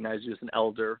recognize you as an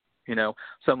elder.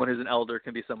 Someone who's an elder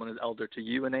can be someone who's elder to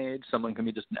you in age. Someone can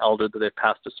be just an elder that they've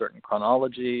passed a certain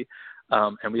chronology,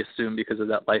 and we assume because of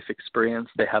that life experience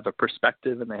they have a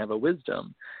perspective and they have a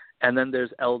wisdom. And then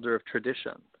there's elder of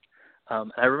tradition.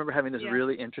 And I remember having this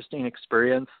really interesting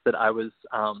experience that I was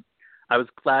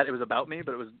glad it was about me,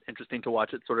 but it was interesting to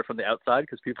watch it sort of from the outside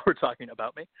because people were talking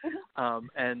about me.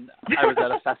 And I was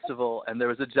at a festival, and there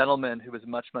was a gentleman who was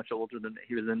much, much older than me.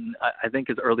 He was in, I think,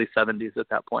 his early 70s at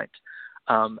that point.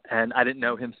 And I didn't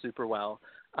know him super well.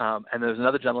 And there was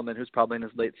another gentleman who's probably in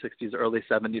his late 60s, early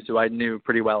 70s, who I knew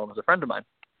pretty well and was a friend of mine.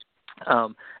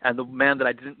 And the man that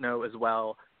I didn't know as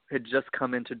well had just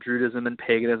come into Druidism and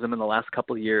paganism in the last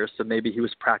couple of years, so maybe he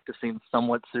was practicing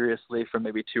somewhat seriously for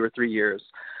maybe 2 or 3 years.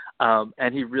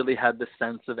 And he really had this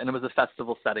sense of, and it was a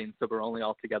festival setting, so we're only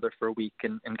all together for a week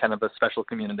in kind of a special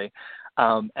community.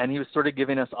 And he was sort of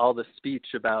giving us all this speech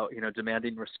about,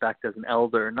 demanding respect as an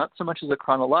elder, not so much as a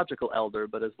chronological elder,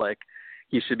 but as like,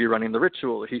 he should be running the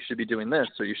ritual, or he should be doing this,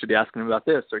 or you should be asking him about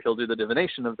this, or he'll do the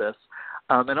divination of this.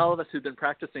 And all of us who've been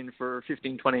practicing for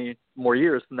 15, 20 more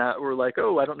years than that were like,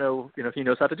 oh, I don't know, if he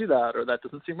knows how to do that, or that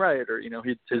doesn't seem right, or,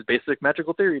 his basic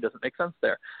magical theory doesn't make sense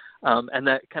there. And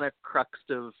that kind of crux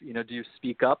of, do you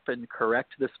speak up and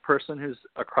correct this person who's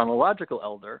a chronological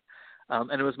elder?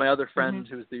 And it was my other friend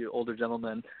who was the older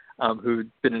gentleman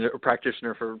who'd been a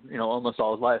practitioner for, almost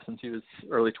all his life since he was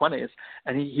early 20s.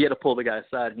 And he had to pull the guy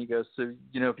aside, and he goes, so,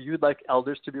 if you'd like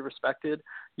elders to be respected,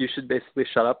 you should basically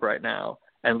shut up right now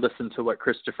and listen to what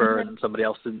Christopher and somebody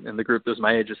else in the group that was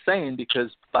my age is saying, because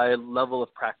by level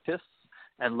of practice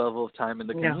and level of time in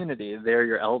the community, they're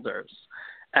your elders.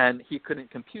 And he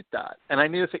couldn't compute that. And I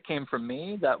knew if it came from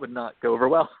me, that would not go over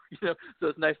well. So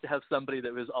it's nice to have somebody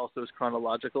that was also his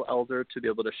chronological elder to be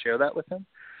able to share that with him.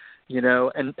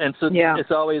 And so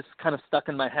it's always kind of stuck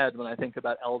in my head when I think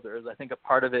about elders. I think a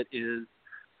part of it is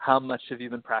how much have you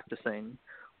been practicing?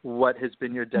 what has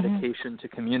been your dedication to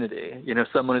community? You know,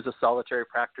 someone who's a solitary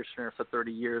practitioner for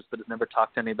 30 years but has never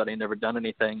talked to anybody, never done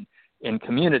anything in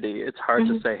community, it's hard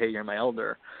to say, hey, you're my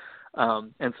elder.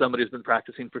 And somebody who's been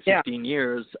practicing for 15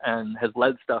 years and has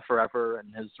led stuff forever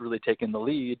and has really taken the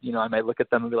lead, you know, I might look at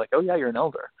them and be like, oh, yeah, you're an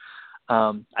elder.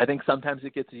 I think sometimes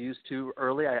it gets used too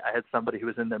early. I had somebody who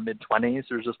was in their mid-20s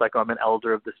who was just like, oh, I'm an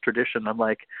elder of this tradition. I'm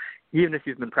like, even if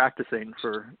you've been practicing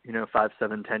for, 5,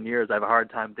 7, 10 years, I have a hard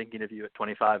time thinking of you at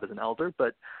 25 as an elder,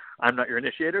 but I'm not your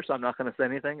initiator, so I'm not going to say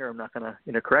anything, or I'm not going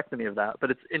to, correct any of that. But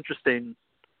it's interesting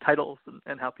titles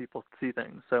and how people see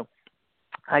things. So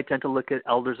I tend to look at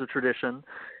elders of tradition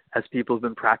as people who've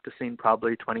been practicing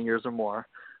probably 20 years or more.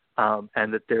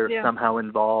 And that they're somehow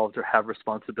involved or have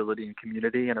responsibility in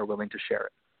community and are willing to share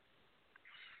it.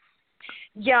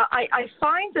 Yeah, I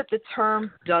find that the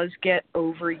term does get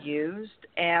overused,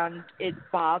 and it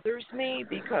bothers me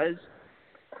because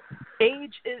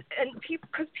age is, and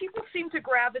because people seem to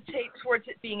gravitate towards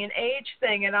it being an age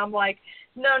thing, and I'm like,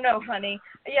 no, honey.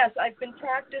 Yes, I've been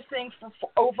practicing for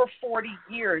over 40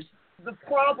 years. The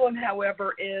problem,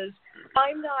 however, is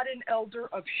I'm not an elder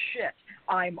of shit.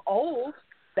 I'm old.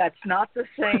 That's not the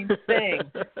same thing.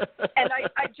 And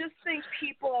I just think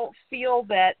people feel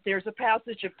that there's a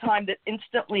passage of time that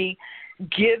instantly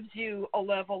gives you a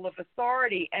level of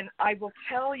authority. And I will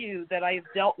tell you that I have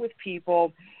dealt with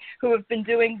people who have been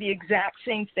doing the exact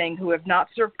same thing, who have not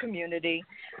served community,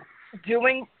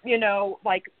 doing,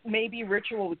 like maybe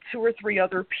ritual with 2 or 3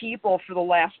 other people for the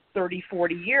last 30,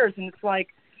 40 years. And it's like,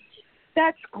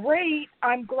 that's great.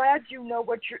 I'm glad you know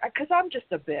what you're, because I'm just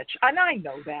a bitch, and I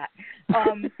know that.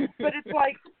 But it's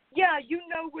like, yeah, you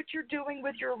know what you're doing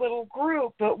with your little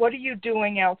group, but what are you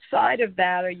doing outside of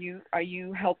that? Are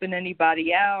you helping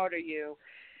anybody out? Are you,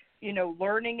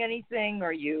 learning anything?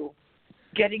 Are you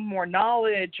getting more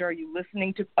knowledge? Are you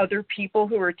listening to other people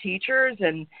who are teachers?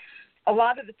 And a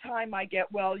lot of the time I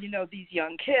get, well, these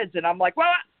young kids, and I'm like,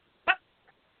 well,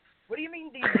 what do you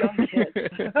mean these young kids?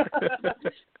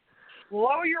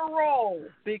 Slow your roll,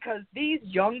 because these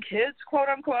young kids, quote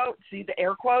unquote, see the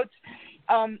air quotes,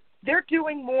 they're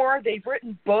doing more. They've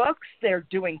written books. They're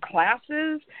doing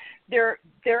classes. They're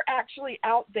actually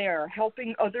out there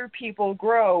helping other people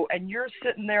grow, and you're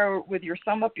sitting there with your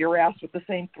thumb up your ass with the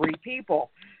same 3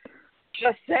 people.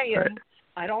 Just saying, right.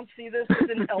 I don't see this as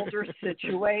an elder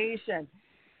situation.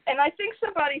 And I think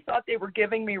somebody thought they were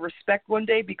giving me respect one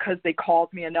day because they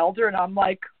called me an elder, and I'm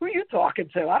like, who are you talking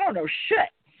to? I don't know shit.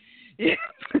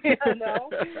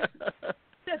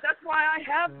 That's why I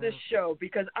have this show,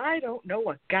 because I don't know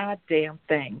a goddamn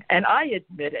thing, and I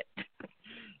admit it.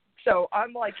 So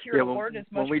I'm like here to learn as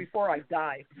much before I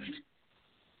die.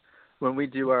 When we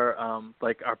do our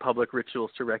our public rituals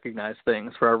to recognize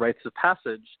things for our rites of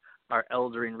passage, our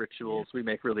eldering rituals, we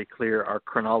make really clear our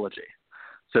chronology.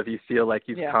 So if you feel like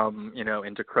you've come,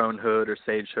 into cronehood or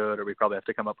sagehood, or we probably have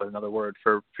to come up with another word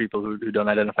for people who don't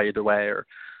identify either way, or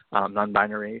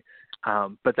non-binary.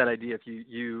 But that idea, if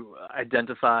you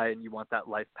identify and you want that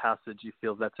life passage, you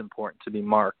feel that's important to be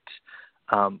marked.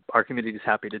 Our community is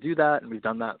happy to do that, and we've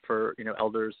done that for,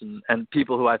 elders and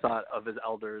people who I thought of as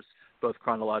elders, both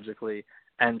chronologically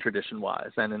and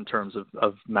tradition-wise, and in terms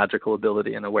of magical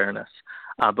ability and awareness.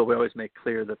 But we always make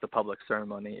clear that the public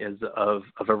ceremony is of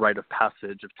a rite of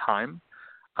passage of time.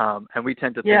 And we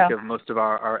tend to think of most of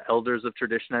our elders of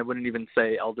tradition, I wouldn't even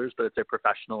say elders, but I'd say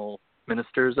professional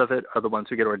ministers of it are the ones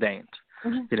who get ordained.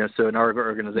 Mm-hmm. So in our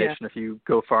organization, if you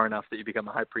go far enough that you become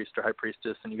a high priest or high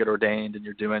priestess and you get ordained and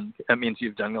that means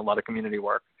you've done a lot of community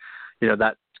work.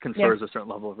 That confers a certain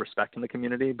level of respect in the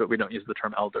community, but we don't use the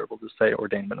term elder. We'll just say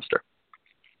ordained minister.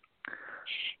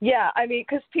 Yeah, I mean,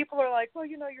 because people are like, well,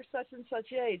 you're such and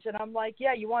such age. And I'm like,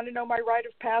 yeah, you want to know my rite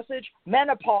of passage?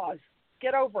 Menopause.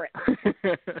 Get over it.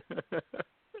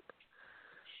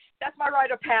 That's my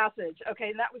rite of passage. Okay,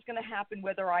 and that was going to happen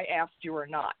whether I asked you or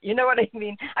not. You know what I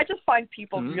mean? I just find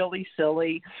people really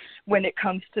silly when it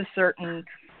comes to certain,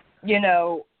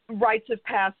 rites of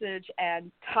passage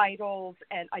and titles,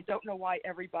 and I don't know why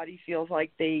everybody feels like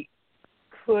they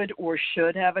could or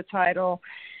should have a title.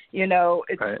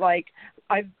 It's like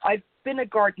I've been a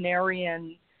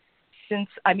Gardnerian since,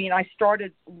 I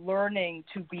started learning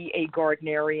to be a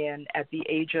Gardnerian at the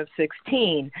age of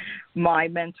 16. My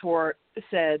mentor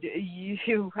said,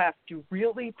 you have to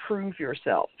really prove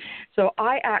yourself. So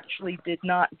I actually did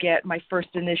not get my first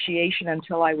initiation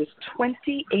until I was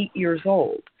 28 years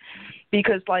old.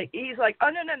 Because, he's like, oh,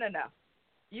 no.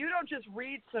 You don't just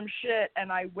read some shit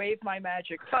and I wave my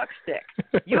magic fuck stick.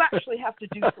 You actually have to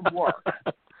do some work.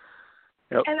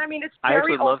 Yep. And, it's I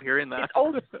very actually love hearing that. It's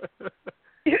old.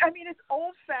 I mean, it's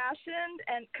old-fashioned,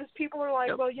 and because people are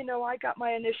like, well, I got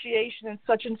my initiation in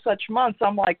such and such months.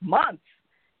 I'm like, months?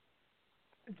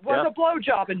 Was a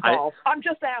blowjob involved? I'm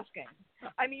just asking.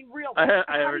 I mean, really.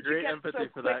 I have a great empathy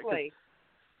for that.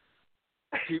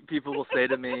 People will say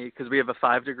to me, because we have a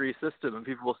 5-degree system, and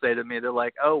people will say to me, they're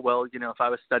like, oh, well, if I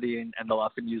was studying, and they'll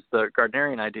often use the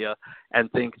Gardnerian idea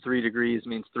and think 3 degrees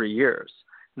means 3 years.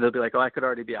 And they'll be like, oh, I could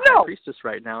already be a high priestess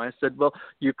right now. I said, well,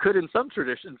 you could in some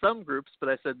tradition, some groups, but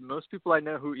I said most people I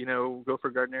know who, go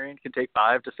for Gardnerian can take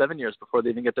 5 to 7 years before they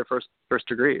even get their first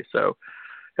degree. So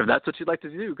if that's what you'd like to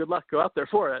do, good luck. Go out there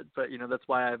for it. But, that's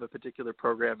why I have a particular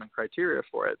program and criteria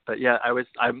for it. But, yeah,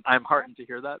 I'm heartened to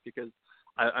hear that because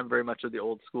I'm very much of the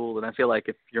old school, and I feel like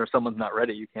if someone's not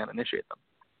ready, you can't initiate them.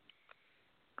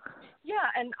 Yeah,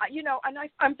 and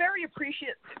I'm very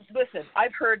appreciative. Listen,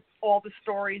 I've heard all the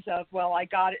stories of, well, I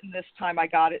got it in this time, I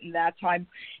got it in that time,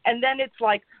 and then it's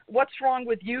like, what's wrong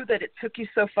with you that it took you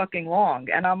so fucking long?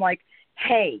 And I'm like,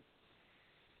 hey,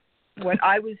 what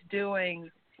I was doing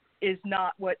is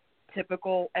not what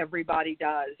typical everybody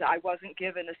does. I wasn't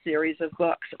given a series of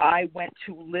books. I went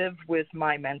to live with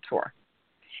my mentor.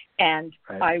 And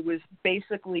I was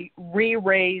basically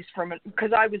re-raised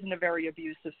because I was in a very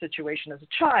abusive situation as a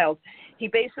child. He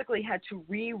basically had to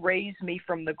re-raise me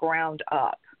from the ground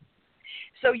up.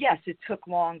 So, yes, it took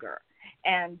longer.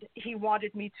 And he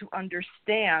wanted me to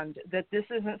understand that this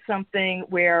isn't something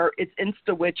where it's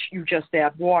insta-which you just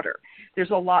add water.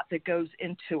 There's a lot that goes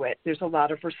into it. There's a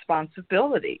lot of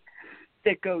responsibility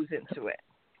that goes into it.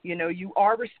 You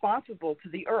are responsible to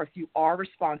the earth. You are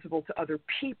responsible to other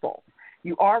people.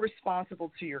 You are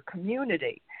responsible to your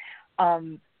community.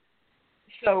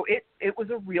 So it was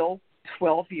a real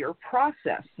 12-year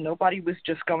process. Nobody was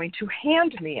just going to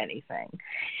hand me anything.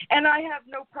 And I have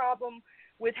no problem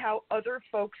with how other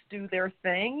folks do their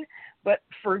thing, but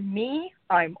for me,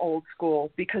 I'm old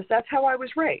school because that's how I was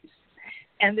raised.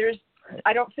 And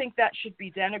I don't think that should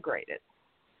be denigrated.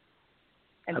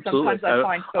 And Absolutely. Sometimes I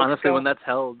find folks honestly, when that's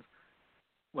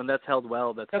held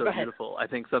well, that's so beautiful. I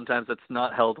think sometimes it's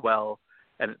not held well,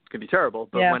 and it can be terrible.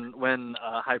 But when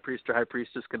a high priest or high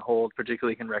priestess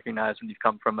particularly can recognize when you've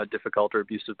come from a difficult or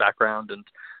abusive background and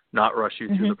not rush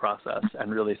you through the process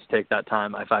and really take that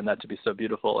time, I find that to be so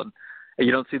beautiful. And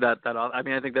you don't see that often. I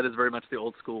mean, I think that is very much the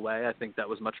old school way. I think that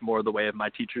was much more the way of my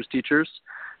teachers' teachers.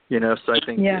 So I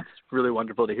think it's really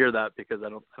wonderful to hear that because I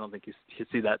don't think you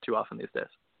see that too often these days.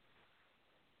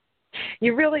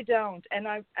 You really don't, and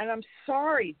I'm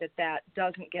sorry that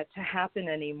doesn't get to happen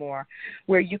anymore,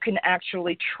 where you can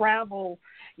actually travel,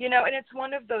 and it's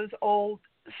one of those old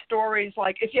stories,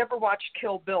 like if you ever watch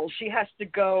Kill Bill, she has to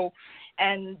go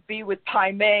and be with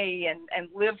Pai Mei and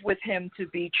live with him to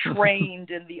be trained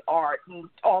in the art and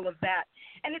all of that.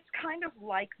 And it's kind of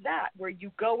like that, where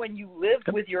you go and you live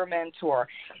with your mentor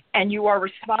and you are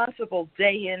responsible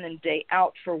day in and day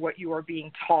out for what you are being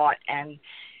taught. And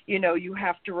you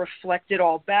have to reflect it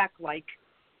all back like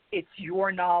it's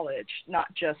your knowledge, not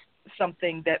just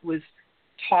something that was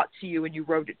taught to you and you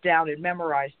wrote it down and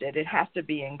memorized it. It has to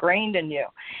be ingrained in you.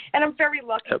 And I'm very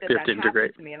lucky that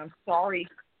happened to me, and I'm sorry.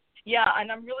 Yeah, and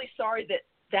I'm really sorry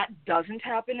that doesn't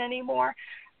happen anymore.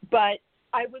 But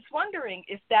I was wondering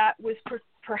if that was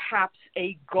perhaps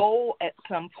a goal at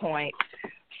some point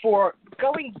for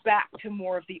going back to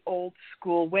more of the old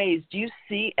school ways. Do you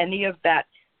see any of that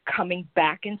coming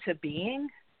back into being?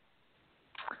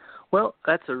 Well,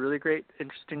 that's a really great,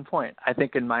 interesting point. I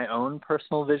think in my own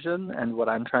personal vision and what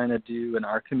I'm trying to do in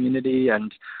our community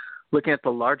and looking at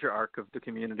the larger arc of the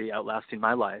community outlasting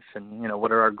my life and,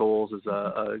 what are our goals as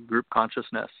a group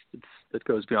consciousness that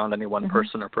goes beyond any one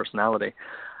person or personality.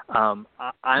 I'm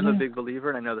a big believer,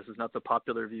 and I know this is not the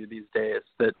popular view these days,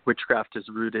 that witchcraft is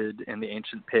rooted in the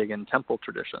ancient pagan temple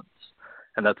traditions.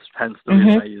 And that's hence the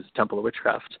reason I use Temple of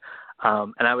Witchcraft.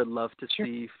 And I would love to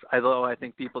see, although I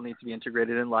think people need to be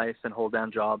integrated in life and hold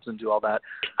down jobs and do all that,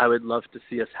 I would love to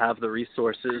see us have the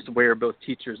resources where both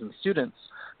teachers and students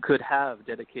could have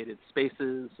dedicated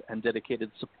spaces and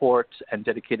dedicated support and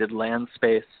dedicated land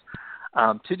space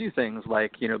to do things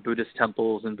like, Buddhist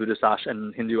temples and Buddhist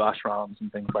and Hindu ashrams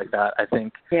and things like that. I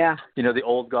think, the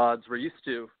old gods were used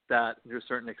to that to a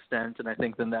certain extent, and I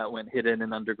think then that went hidden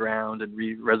and underground and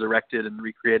resurrected and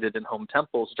recreated in home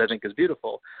temples, which I think is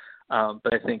beautiful.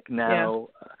 But I think now,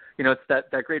 it's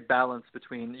that great balance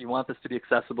between you want this to be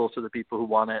accessible to the people who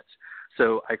want it.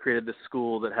 So I created this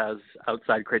school that has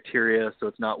outside criteria, so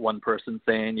it's not one person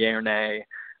saying yay or nay.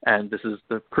 And this is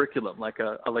the curriculum, like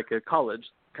a college,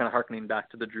 kind of hearkening back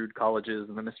to the Druid colleges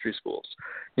and the mystery schools,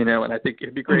 And I think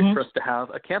it'd be great for us to have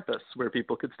a campus where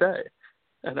people could stay.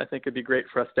 And I think it'd be great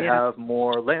for us to have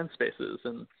more land spaces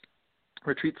and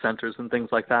retreat centers and things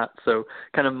like that. So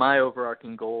kind of my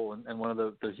overarching goal and one of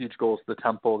the huge goals of the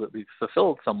temple that we've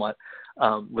fulfilled somewhat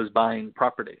was buying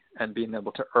property and being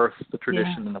able to earth the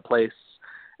tradition in a place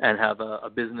and have a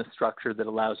business structure that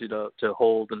allows you to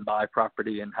hold and buy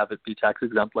property and have it be tax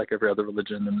exempt like every other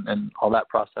religion and all that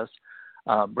process.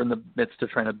 We're in the midst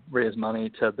of trying to raise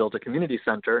money to build a community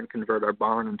center and convert our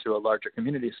barn into a larger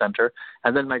community center.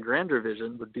 And then my grander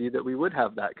vision would be that we would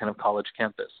have that kind of college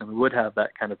campus and we would have that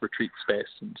kind of retreat space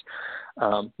and,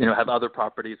 have other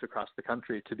properties across the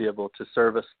country to be able to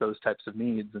service those types of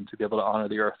needs and to be able to honor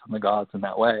the earth and the gods in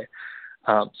that way.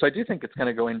 So I do think it's kind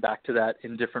of going back to that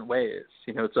in different ways.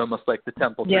 It's almost like the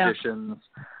temple traditions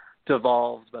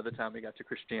devolved by the time we got to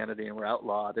Christianity and were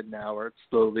outlawed, and now we're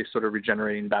slowly sort of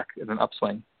regenerating back in an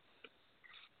upswing.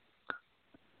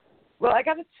 Well, I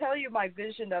got to tell you my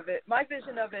vision of it.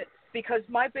 Because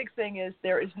my big thing is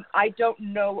I don't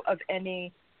know of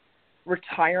any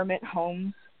retirement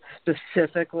homes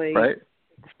specifically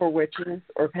for witches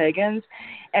or pagans,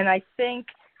 and I think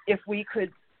if we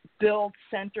could build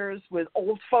centers with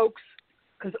old folks,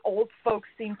 because old folks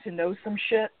seem to know some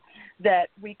shit, that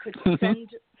we could send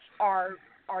our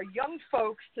young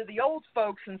folks to the old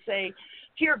folks and say,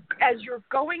 here, as you're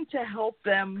going to help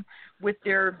them with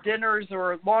their dinners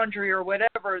or laundry or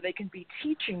whatever, they can be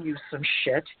teaching you some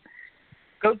shit.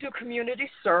 Go do community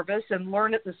service and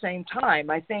learn at the same time.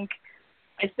 I think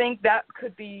that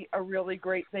could be a really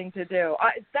great thing to do.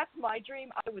 That's my dream.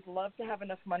 I would love to have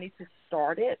enough money to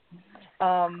start it.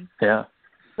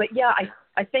 But yeah,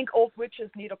 I think old witches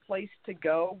need a place to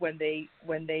go when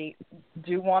they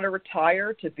do want to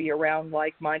retire, to be around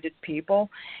like-minded people.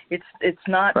 It's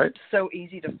not so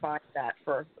easy to find that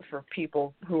for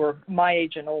people who are my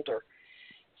age and older.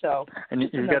 So and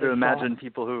you've got to imagine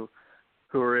people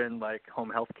who are in like home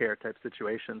health care type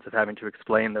situations of having to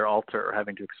explain their altar or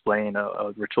having to explain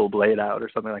a ritual blade out or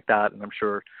something like that. And I'm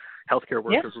sure healthcare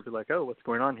workers would be like, oh, what's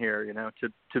going on here?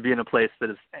 To be in a place that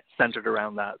is centered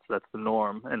around that. So that's the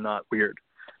norm and not weird,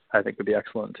 I think would be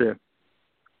excellent too.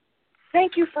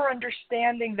 Thank you for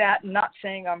understanding that and not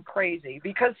saying I'm crazy,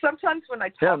 because sometimes when I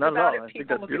talk about it,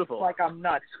 people look at me like I'm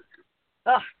nuts.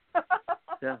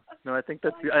 Yeah, no, I think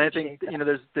that's. I think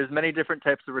there's many different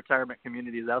types of retirement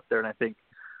communities out there, and I think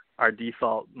our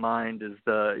default mind is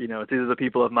it's either the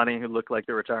people of money who look like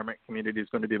the retirement community is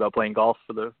going to be about playing golf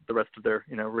for the rest of their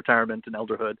retirement and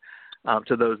elderhood,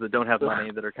 to those that don't have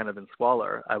money that are kind of in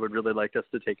squalor. I would really like us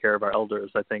to take care of our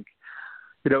elders. I think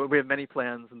we have many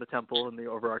plans in the temple in the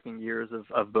overarching years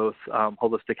of both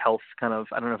holistic health kind of,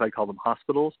 I don't know if I'd call them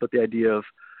hospitals, but the idea of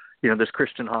there's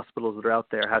Christian hospitals that are out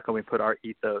there. How can we put our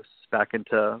ethos back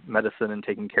into medicine and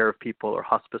taking care of people, or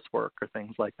hospice work or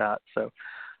things like that? So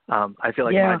I feel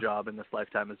like my job in this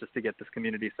lifetime is just to get this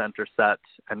community center set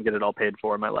and get it all paid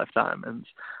for in my lifetime. And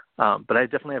but I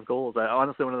definitely have goals.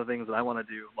 Honestly, one of the things that I want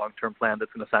to do, long-term plan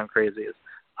that's going to sound crazy, is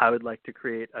I would like to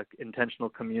create an intentional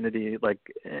community, like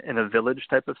in a village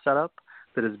type of setup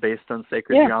that is based on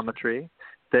sacred geometry,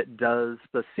 that does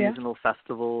the seasonal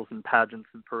festivals and pageants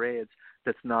and parades,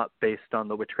 that's not based on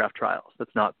the witchcraft trials,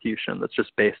 that's not Fusion, that's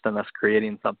just based on us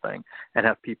creating something and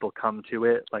have people come to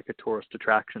it like a tourist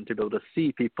attraction to be able to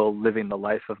see people living the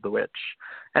life of the witch,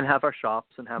 and have our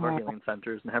shops and have our healing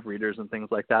centers and have readers and things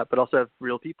like that, but also have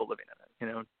real people living in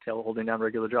it, holding down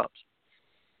regular jobs.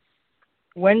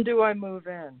 When do I move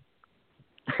in?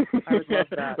 I would love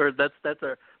that. Or that's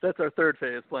our third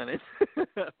phase planning.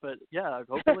 But yeah,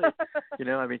 hopefully,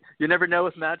 you never know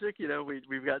with magic.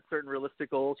 We've got certain realistic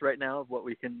goals right now of what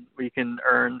we can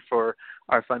earn for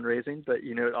our fundraising. But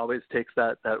it always takes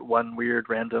that one weird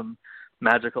random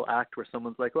magical act where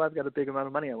someone's like, "Oh, I've got a big amount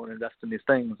of money, I want to invest in these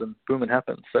things," and boom, it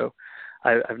happens. So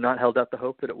I've not held out the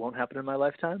hope that it won't happen in my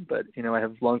lifetime, but I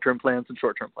have long-term plans and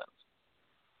short-term plans.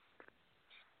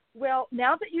 Well,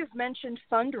 now that you've mentioned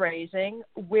fundraising,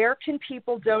 where can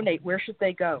people donate? Where should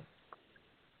they go?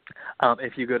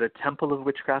 If you go to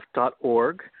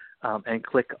templeofwitchcraft.org and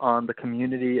click on the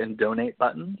community and donate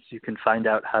buttons, you can find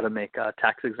out how to make a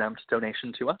tax-exempt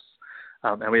donation to us.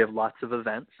 And we have lots of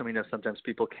events, and we know sometimes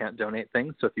people can't donate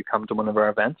things. So if you come to one of our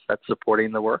events, that's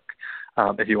supporting the work.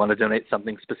 If you want to donate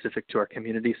something specific to our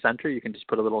community center, you can just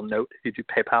put a little note. If you do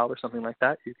PayPal or something like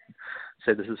that, you can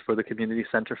say this is for the community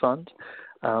center fund.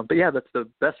 But yeah, that's the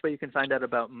best way you can find out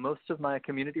about most of my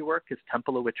community work is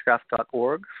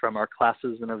templeofwitchcraft.org, from our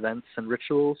classes and events and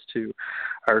rituals to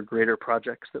our greater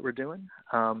projects that we're doing.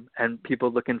 And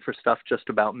people looking for stuff just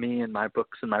about me and my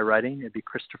books and my writing, it'd be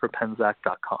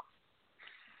ChristopherPenczak.com.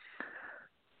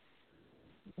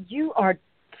 You are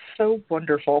so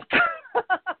wonderful.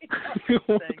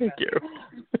 Thank you.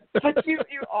 But you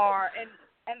are,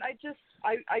 and I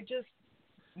just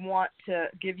want to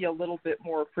give you a little bit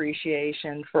more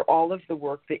appreciation for all of the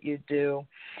work that you do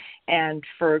and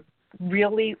for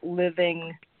really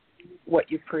living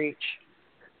what you preach.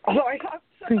 Although I have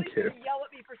somebody to yell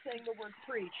at me for saying the word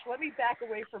preach. Let me back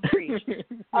away from preach.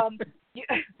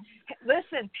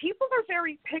 Listen, people are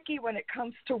very picky when it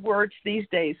comes to words these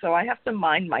days, so I have to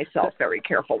mind myself very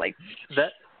carefully.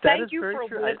 Thank you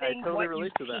for living what you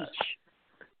teach.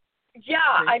 Yeah,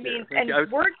 Thank you.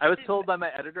 I was told by my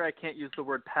editor I can't use the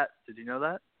word pet. Did you know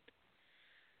that?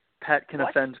 Pet can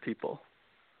offend people.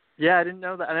 Yeah, I didn't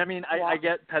know that. And I mean, I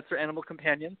get pets are animal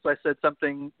companions, so I said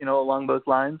something, along those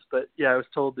lines. But yeah, I was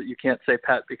told that you can't say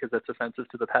pet because that's offensive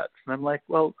to the pets. And I'm like,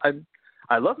 well,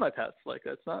 I love my pets. Like,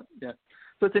 that's not, yeah.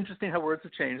 So it's interesting how words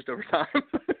have changed over time.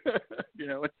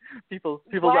 People's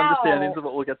understandings of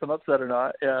what will get them upset or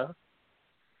not. Yeah.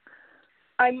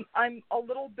 I'm a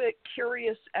little bit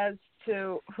curious as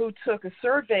to who took a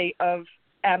survey of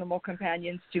animal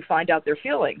companions to find out their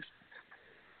feelings.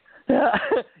 Yeah,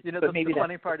 the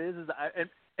funny part is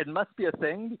it must be a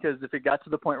thing, because if it got to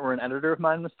the point where an editor of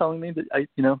mine was telling me that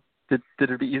did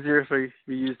it be easier if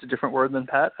we used a different word than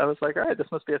pet? I was like, all right,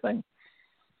 this must be a thing.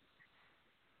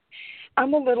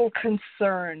 I'm a little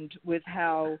concerned with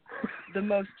how the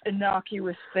most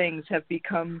innocuous things have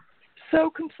become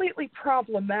so completely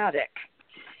problematic.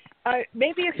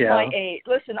 Maybe it's my age.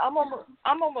 Listen, I'm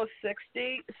almost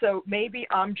 60, so maybe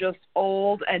I'm just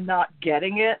old and not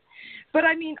getting it. But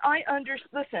I mean,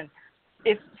 listen,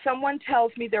 if someone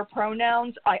tells me their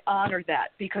pronouns, I honor that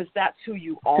because that's who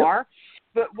you are.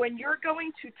 But when you're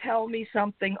going to tell me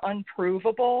something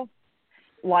unprovable,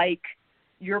 like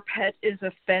your pet is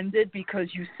offended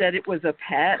because you said it was a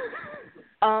pet,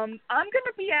 I'm going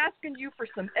to be asking you for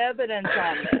some evidence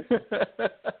on this.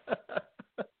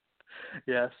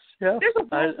 Yes. Yeah. There's a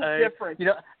world of difference.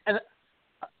 And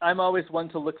I'm always one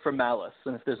to look for malice,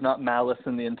 and if there's not malice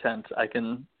in the intent, I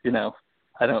can,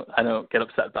 I don't get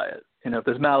upset by it. If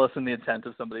there's malice in the intent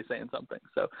of somebody saying something.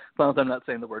 So as long as I'm not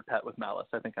saying the word pet with malice,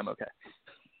 I think I'm okay.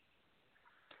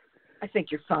 I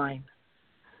think you're fine.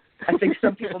 I think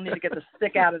some people need to get the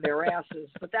stick out of their asses,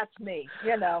 but that's me,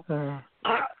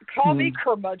 Call me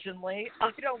curmudgeonly.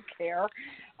 I don't care.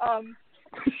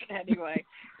 Anyway,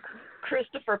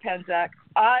 Christopher Penczak,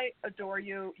 I adore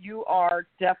you. You are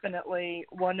definitely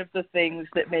one of the things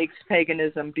that makes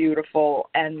paganism beautiful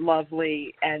and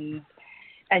lovely, and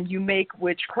you make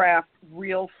witchcraft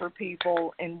real for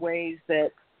people in ways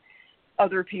that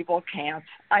other people can't.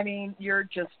 I mean, you're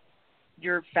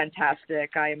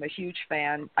fantastic. I am a huge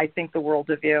fan. I think the world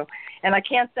of you. And I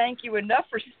can't thank you enough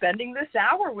for spending this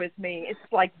hour with me. It's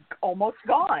like almost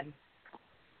gone.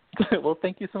 Well,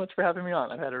 thank you so much for having me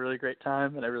on. I've had a really great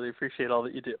time, and I really appreciate all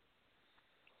that you do.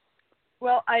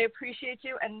 Well, I appreciate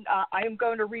you, and I am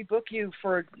going to rebook you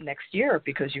for next year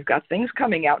because you've got things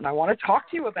coming out, and I want to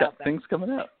talk to you about them. Things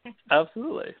coming out.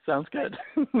 Absolutely. Sounds good.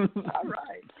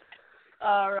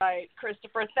 All right.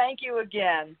 Christopher, thank you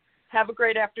again. Have a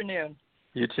great afternoon.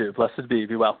 You too. Blessed be.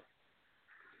 Be well.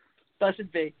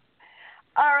 Blessed be.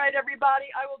 All right, everybody.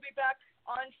 I will be back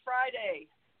on Friday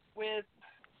with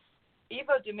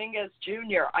Ivo Dominguez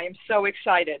Jr. I am so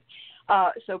excited.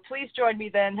 So please join me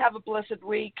then. Have a blessed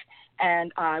week,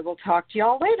 and I will talk to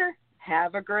y'all later.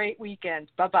 Have a great weekend.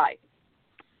 Bye-bye.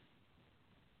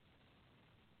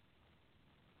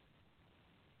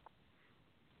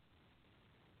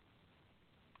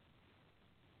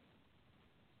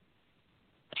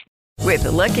 With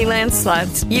the Lucky Land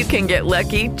Slots, you can get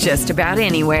lucky just about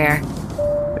anywhere.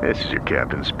 This is your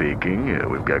captain speaking.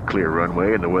 We've got clear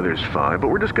runway and the weather's fine, but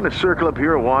we're just going to circle up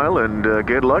here a while and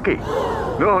get lucky.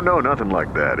 No, nothing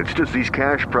like that. It's just these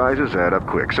cash prizes add up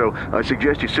quick. So I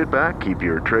suggest you sit back, keep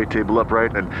your tray table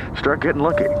upright, and start getting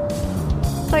lucky.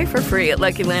 Play for free at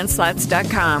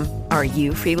LuckyLandSlots.com. Are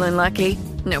you feeling lucky?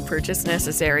 No purchase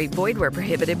necessary. Void where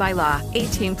prohibited by law.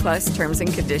 18+ terms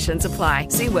and conditions apply.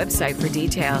 See website for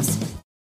details.